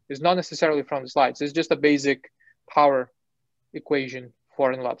current, is not necessarily from the slides. It's just a basic power equation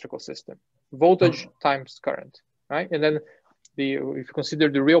for an electrical system. Voltage times current, right? And then if you consider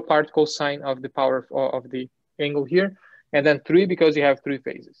the real part, cosine of the power of the angle here, and then 3 because you have 3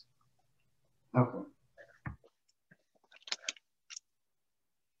 phases. Okay.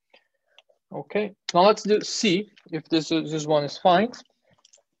 Okay, now let's do C, if this one is fine.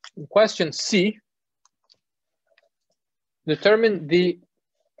 In question C, determine the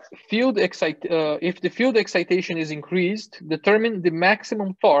field if the field excitation is increased, determine the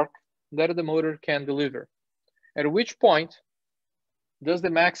maximum torque that the motor can deliver. At which point does the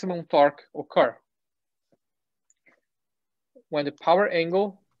maximum torque occur? When the power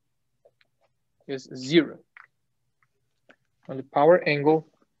angle is 0. When the power angle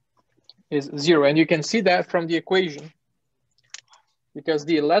is 0, and you can see that from the equation, because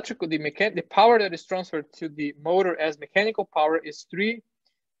the power that is transferred to the motor as mechanical power is 3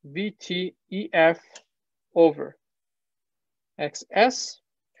 VT-EF over XS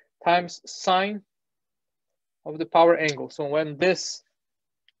times sine of the power angle. So when this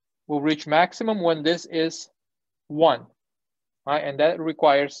will reach maximum, when this is 1, right? And that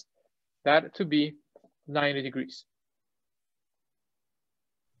requires that to be 90 degrees.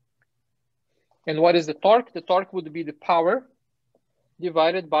 And what is the torque? The torque would be the power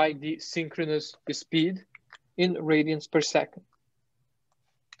divided by the synchronous speed in radians per second.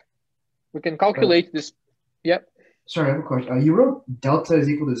 We can calculate this. Yep. Sorry, I have a question. You wrote delta is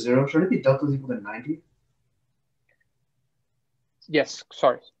equal to 0. Should it be delta is equal to 90? Yes,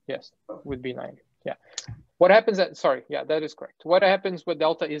 sorry. Yes, would be 90. Yeah. What happens sorry, yeah, that is correct. What happens with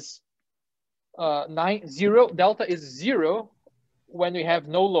delta is 0. Delta is 0 when we have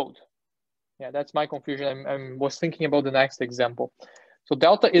no load. Yeah, that's my confusion. I was thinking about the next example. So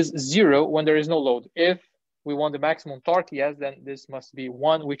delta is 0 when there is no load. If we want the maximum torque, yes, then this must be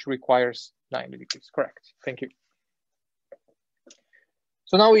 1, which requires 90 degrees. Correct. Thank you.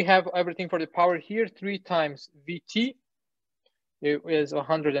 So now we have everything for the power here. 3 times VT. It is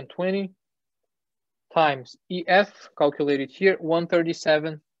 120 times EF, calculated here,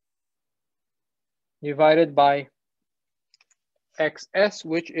 137 divided by XS,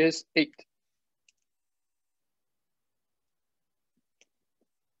 which is 8.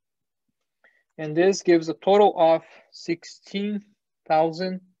 And this gives a total of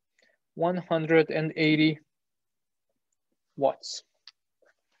 16,180 watts.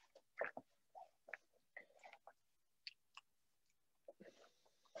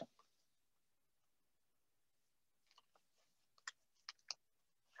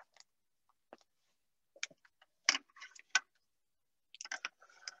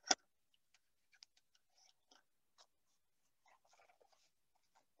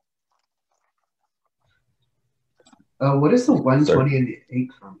 What is the 120 and the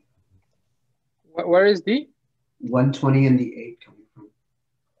 8 from? Where is the 120 and the 8 coming from?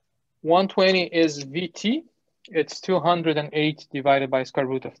 120 is VT. It's 208 divided by square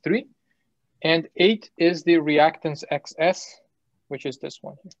root of 3. And 8 is the reactance XS, which is this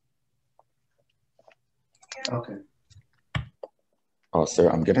one here. Okay. Sir,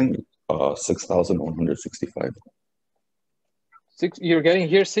 I'm getting 6,165. You're getting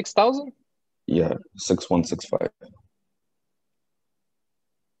here 6,000? Yeah, 6,165.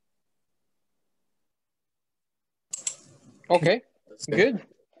 Okay, good.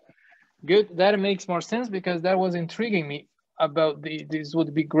 Good. That makes more sense because that was intriguing me about this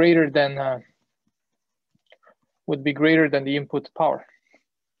would be greater than the input power.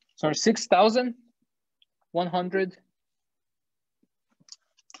 So 6,100.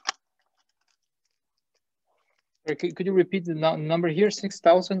 Could you repeat the number here?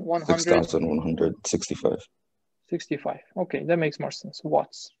 6,100. 6,165. 65. Okay, that makes more sense.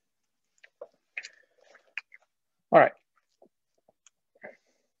 Watts. All right.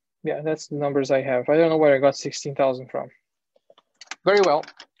 Yeah, that's the numbers I have. I don't know where I got 16,000 from. Very well.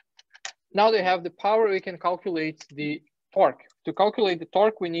 Now they have the power, we can calculate the torque. To calculate the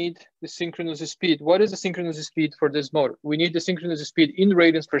torque, we need the synchronous speed. What is the synchronous speed for this motor? We need the synchronous speed in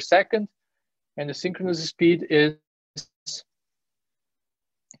radians per second, and the synchronous speed is,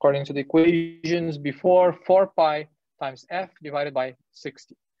 according to the equations before, 4 pi times F divided by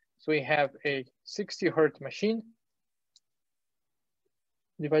 60. So we have a 60 hertz machine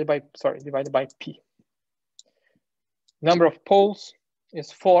divided by P. Number of poles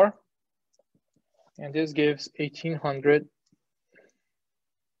is 4, and this gives 1,800,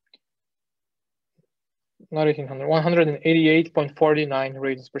 not 1,800, 188.49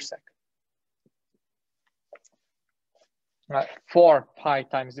 radians per second. 4 pi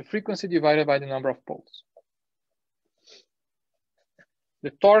times the frequency divided by the number of poles. The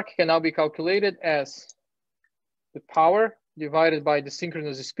torque can now be calculated as the power divided by the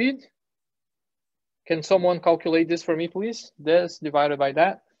synchronous speed. Can someone calculate this for me, please? This divided by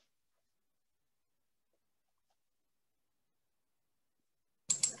that.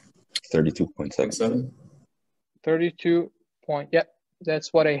 32.7. 32 point, yeah,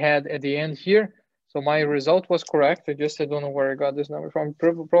 that's what I had at the end here. So my result was correct. I don't know where I got this number from.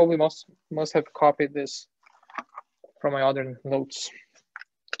 Probably must have copied this from my other notes.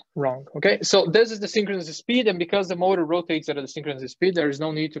 Wrong. Okay, so this is the synchronous speed, and because the motor rotates at the synchronous speed, there is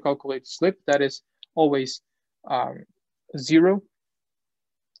no need to calculate slip. That is always 0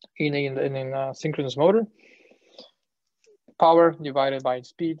 in a synchronous motor. Power divided by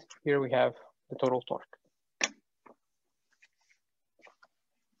speed. Here we have the total torque.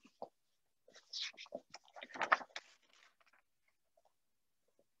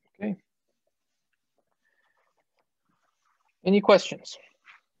 Okay. Any questions?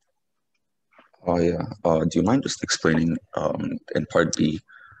 Oh yeah. Do you mind just explaining in part B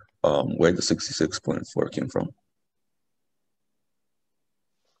where the 66.4 came from?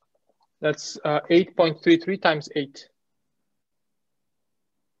 That's 8.33 times 8.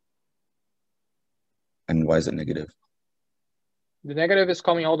 And why is it negative? The negative is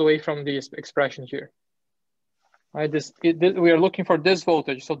coming all the way from this expression here. Right, we are looking for this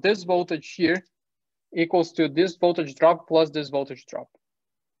voltage. So this voltage here equals to this voltage drop plus this voltage drop.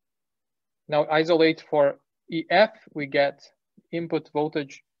 Now isolate for EF, we get input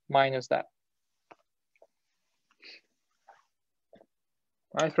voltage minus that.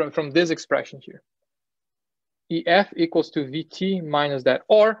 Right, from this expression here. EF equals to VT minus that,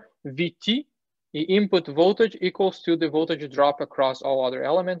 or VT, the input voltage equals to the voltage drop across all other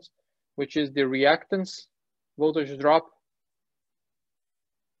elements, which is the reactance voltage drop,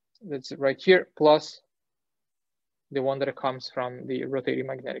 that's right here, plus the one that comes from the rotating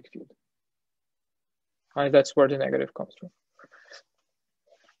magnetic field. All right, that's where the negative comes from.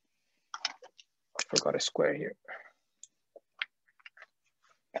 I forgot a square here.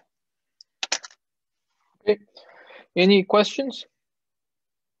 Okay, any questions?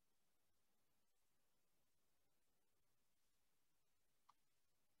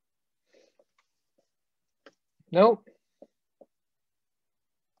 No.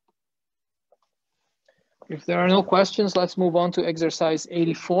 If there are no questions, let's move on to exercise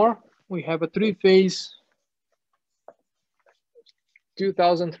 84. We have a three-phase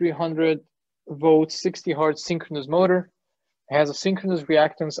 2,300 volt 60 hertz synchronous motor. It has a synchronous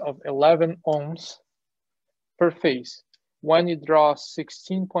reactance of 11 ohms per phase. When you draw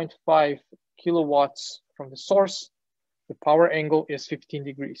 16.5 kilowatts from the source, the power angle is 15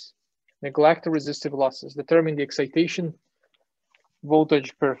 degrees. Neglect the resistive losses. Determine the excitation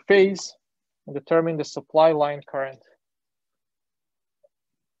voltage per phase, and determine the supply line current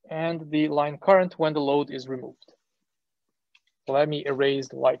and the line current when the load is removed. So let me erase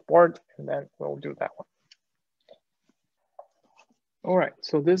the whiteboard and then we'll do that one. All right,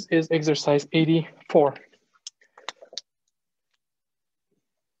 so this is exercise 84.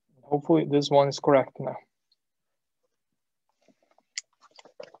 Hopefully this one is correct now.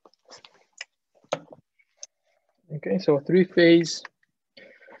 Okay, so a three-phase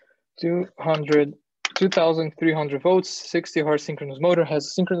 2,300 volts, 60 hertz synchronous motor has a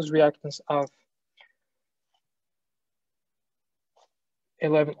synchronous reactance of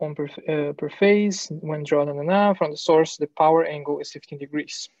 11 ohm per phase. When drawn from the source, the power angle is 15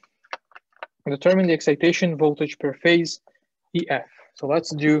 degrees. Determine the excitation voltage per phase, EF. So let's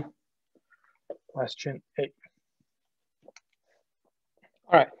do question 8.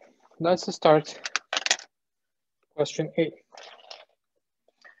 All right, let's start question 8.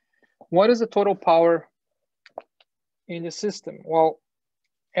 What is the total power in the system? Well,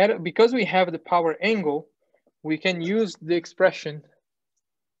 because we have the power angle, we can use the expression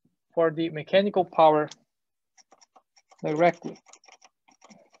for the mechanical power directly.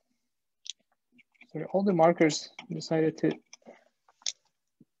 So all the markers decided to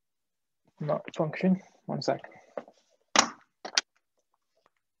not function. 1 second.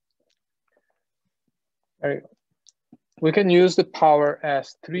 There you go. We can use the power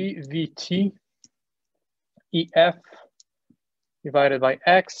as 3VT EF divided by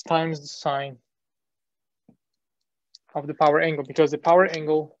X times the sine of the power angle, because the power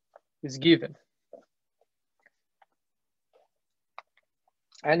angle is given.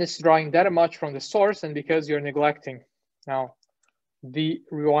 And it's drawing that much from the source, and because you're neglecting now the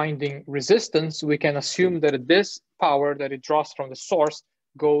rewinding resistance, we can assume that this power that it draws from the source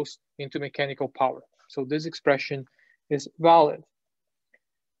goes into mechanical power. So this expression is valid.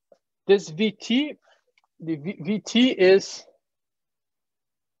 This VT, the VT is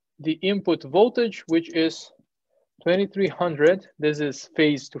the input voltage, which is 2300. This is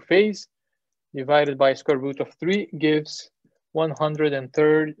phase to phase, divided by square root of 3 gives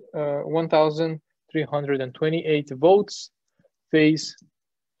 1,328 volts phase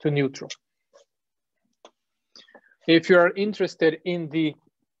to neutral. If you are interested in the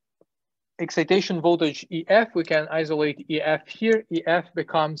excitation voltage EF, we can isolate EF here. EF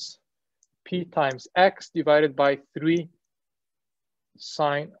becomes P times X divided by 3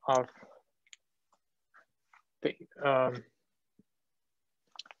 sine of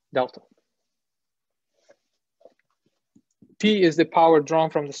delta. P is the power drawn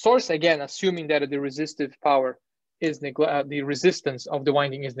from the source, again, assuming that the resistive power is the resistance of the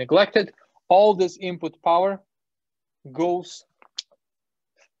winding is neglected. All this input power goes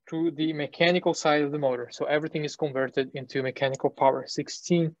to the mechanical side of the motor. So everything is converted into mechanical power.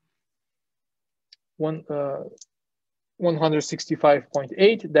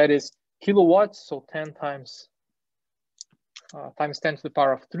 165.8, that is kilowatts, so 10 times 10 to the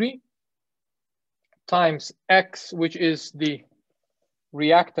power of 3, times X, which is the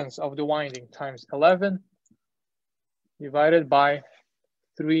reactance of the winding, times 11, divided by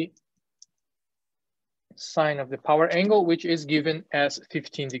 3 sine of the power angle, which is given as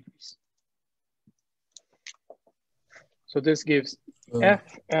 15 degrees. So this gives F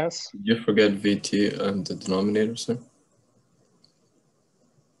as... Did you forget VT and the denominator, sir?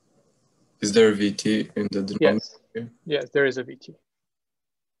 Is there a VT in the denominator? Yes, yes, there is a VT.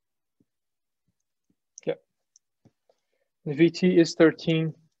 Yeah. The VT is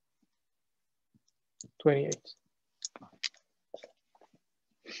 1328.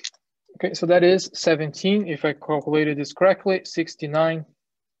 Okay, so that is 17, if I calculated this correctly, 69,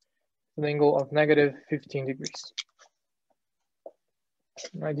 an angle of negative 15 degrees.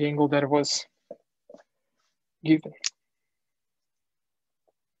 Right, the angle that was given.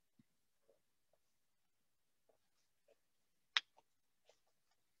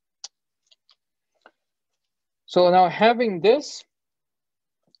 So now having this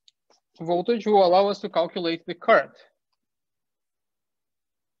voltage will allow us to calculate the current.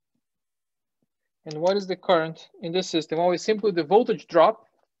 And what is the current in this system? Well, it's simply the voltage drop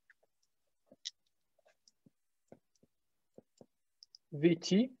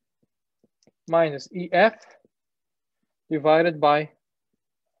VT minus EF divided by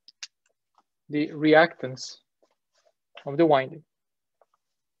the reactance of the winding.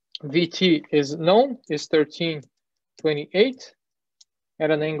 VT is known, is 1328 at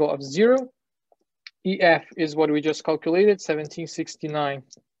an angle of 0. EF is what we just calculated, 1769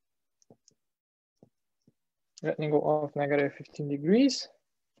 at an angle of negative 15 degrees.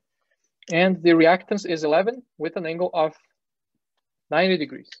 And the reactance is 11 with an angle of 90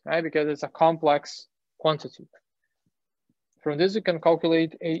 degrees, right? Because it's a complex quantity. From this, you can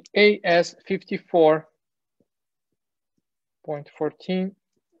calculate A as 54.14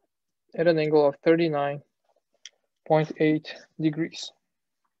 at an angle of 39.8 degrees.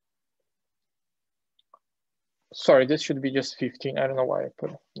 Sorry, this should be just 15. I don't know why I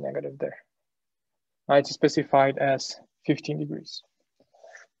put a negative there. It's specified as 15 degrees.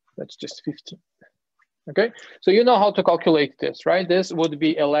 That's just 15. Okay, so you know how to calculate this, right? This would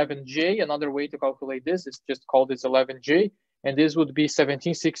be 11J. Another way to calculate this is just call this 11J. And this would be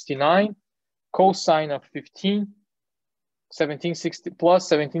 1769 cosine of 15, 1760 plus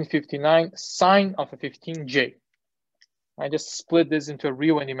 1759 sine of a 15J. I just split this into a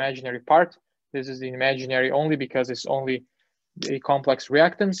real and imaginary part. This is the imaginary only because it's only a complex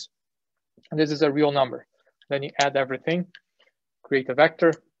reactance. And this is a real number. Then you add everything, create a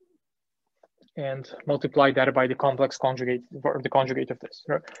vector, and multiply that by the complex conjugate, or the conjugate of this.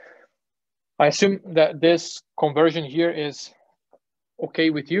 Right? I assume that this conversion here is okay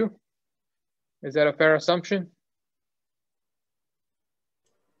with you. Is that a fair assumption?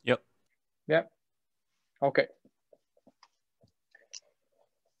 Yep. Yeah. Okay.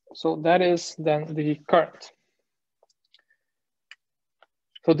 So that is then the current.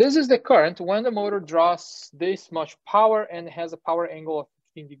 So this is the current when the motor draws this much power and has a power angle of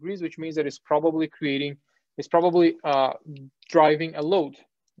 15 degrees, which means that it's probably driving a load.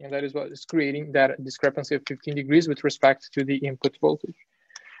 And that is what is creating that discrepancy of 15 degrees with respect to the input voltage.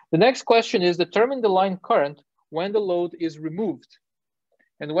 The next question is determine the line current when the load is removed.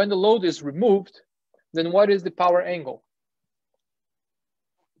 And when the load is removed, then what is the power angle?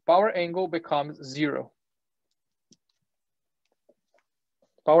 Power angle becomes 0.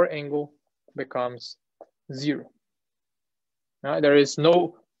 Power angle becomes 0. Now, there is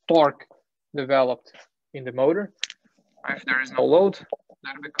no torque developed in the motor. If there is no load,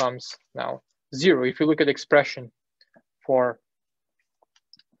 that becomes now 0. If you look at the expression for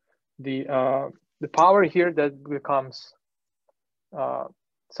the power here, that becomes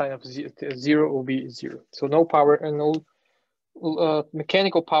sine of 0 will be 0. So no power and no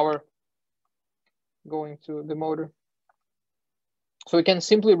mechanical power going to the motor. So we can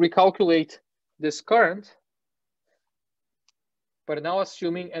simply recalculate this current, but now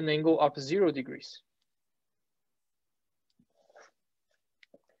assuming an angle of 0 degrees.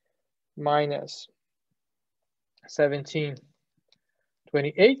 Minus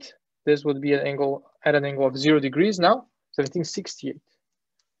 1728. This would be an angle at an angle of 0 degrees now. 1768.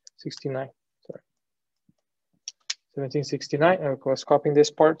 69. Sorry. 1769. I was copying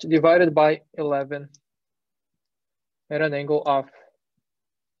this part divided by 11 at an angle of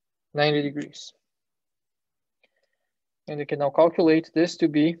 90 degrees. And you can now calculate this to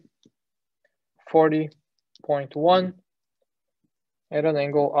be 40.1 at an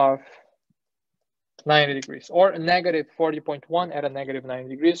angle of 90 degrees, or negative 40.1 at a negative 90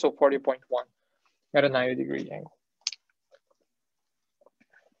 degrees, so 40.1 at a 90 degree angle.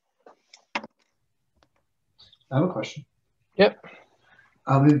 I have a question. Yep.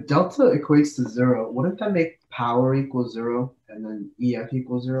 If delta equates to 0, wouldn't that make power equals 0 and then EF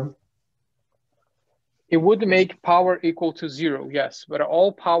equals 0? It would make power equal to 0, yes, but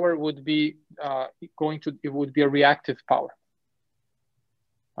all power would be it would be a reactive power.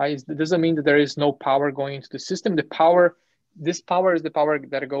 It doesn't mean that there is no power going into the system. This power is the power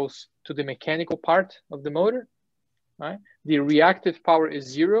that goes to the mechanical part of the motor, right? The reactive power is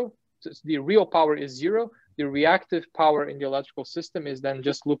 0. So the real power is 0. The reactive power in the electrical system is then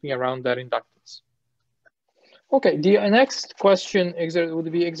just looping around that inductance. Okay, the next question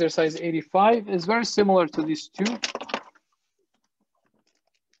would be exercise 85. It's very similar to these two.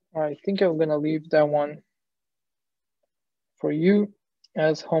 I think I'm gonna leave that one for you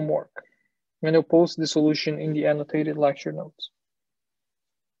as homework. I'm gonna post the solution in the annotated lecture notes.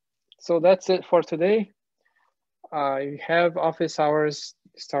 So that's it for today. I have office hours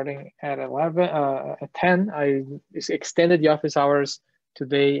starting at 10. I extended the office hours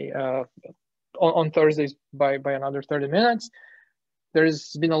today on Thursdays by another 30 minutes.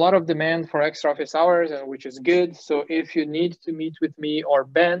 There's been a lot of demand for extra office hours, which is good. So if you need to meet with me or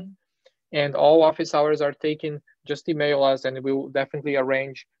Ben, and all office hours are taken, just email us and we will definitely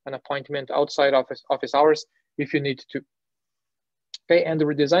arrange an appointment outside office hours if you need to. Okay, and the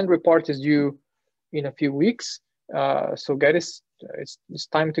redesign report is due in a few weeks. So it's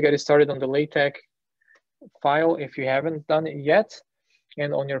time to get it started on the LaTeX file if you haven't done it yet,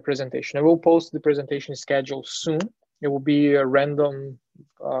 and on your presentation. I will post the presentation schedule soon. It will be a randomly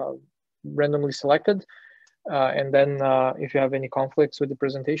selected. And then if you have any conflicts with the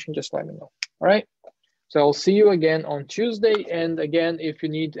presentation, just let me know. All right. So I'll see you again on Tuesday. And again, if you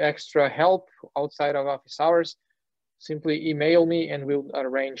need extra help outside of office hours, simply email me and we'll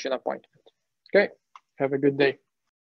arrange an appointment. Okay. Have a good day.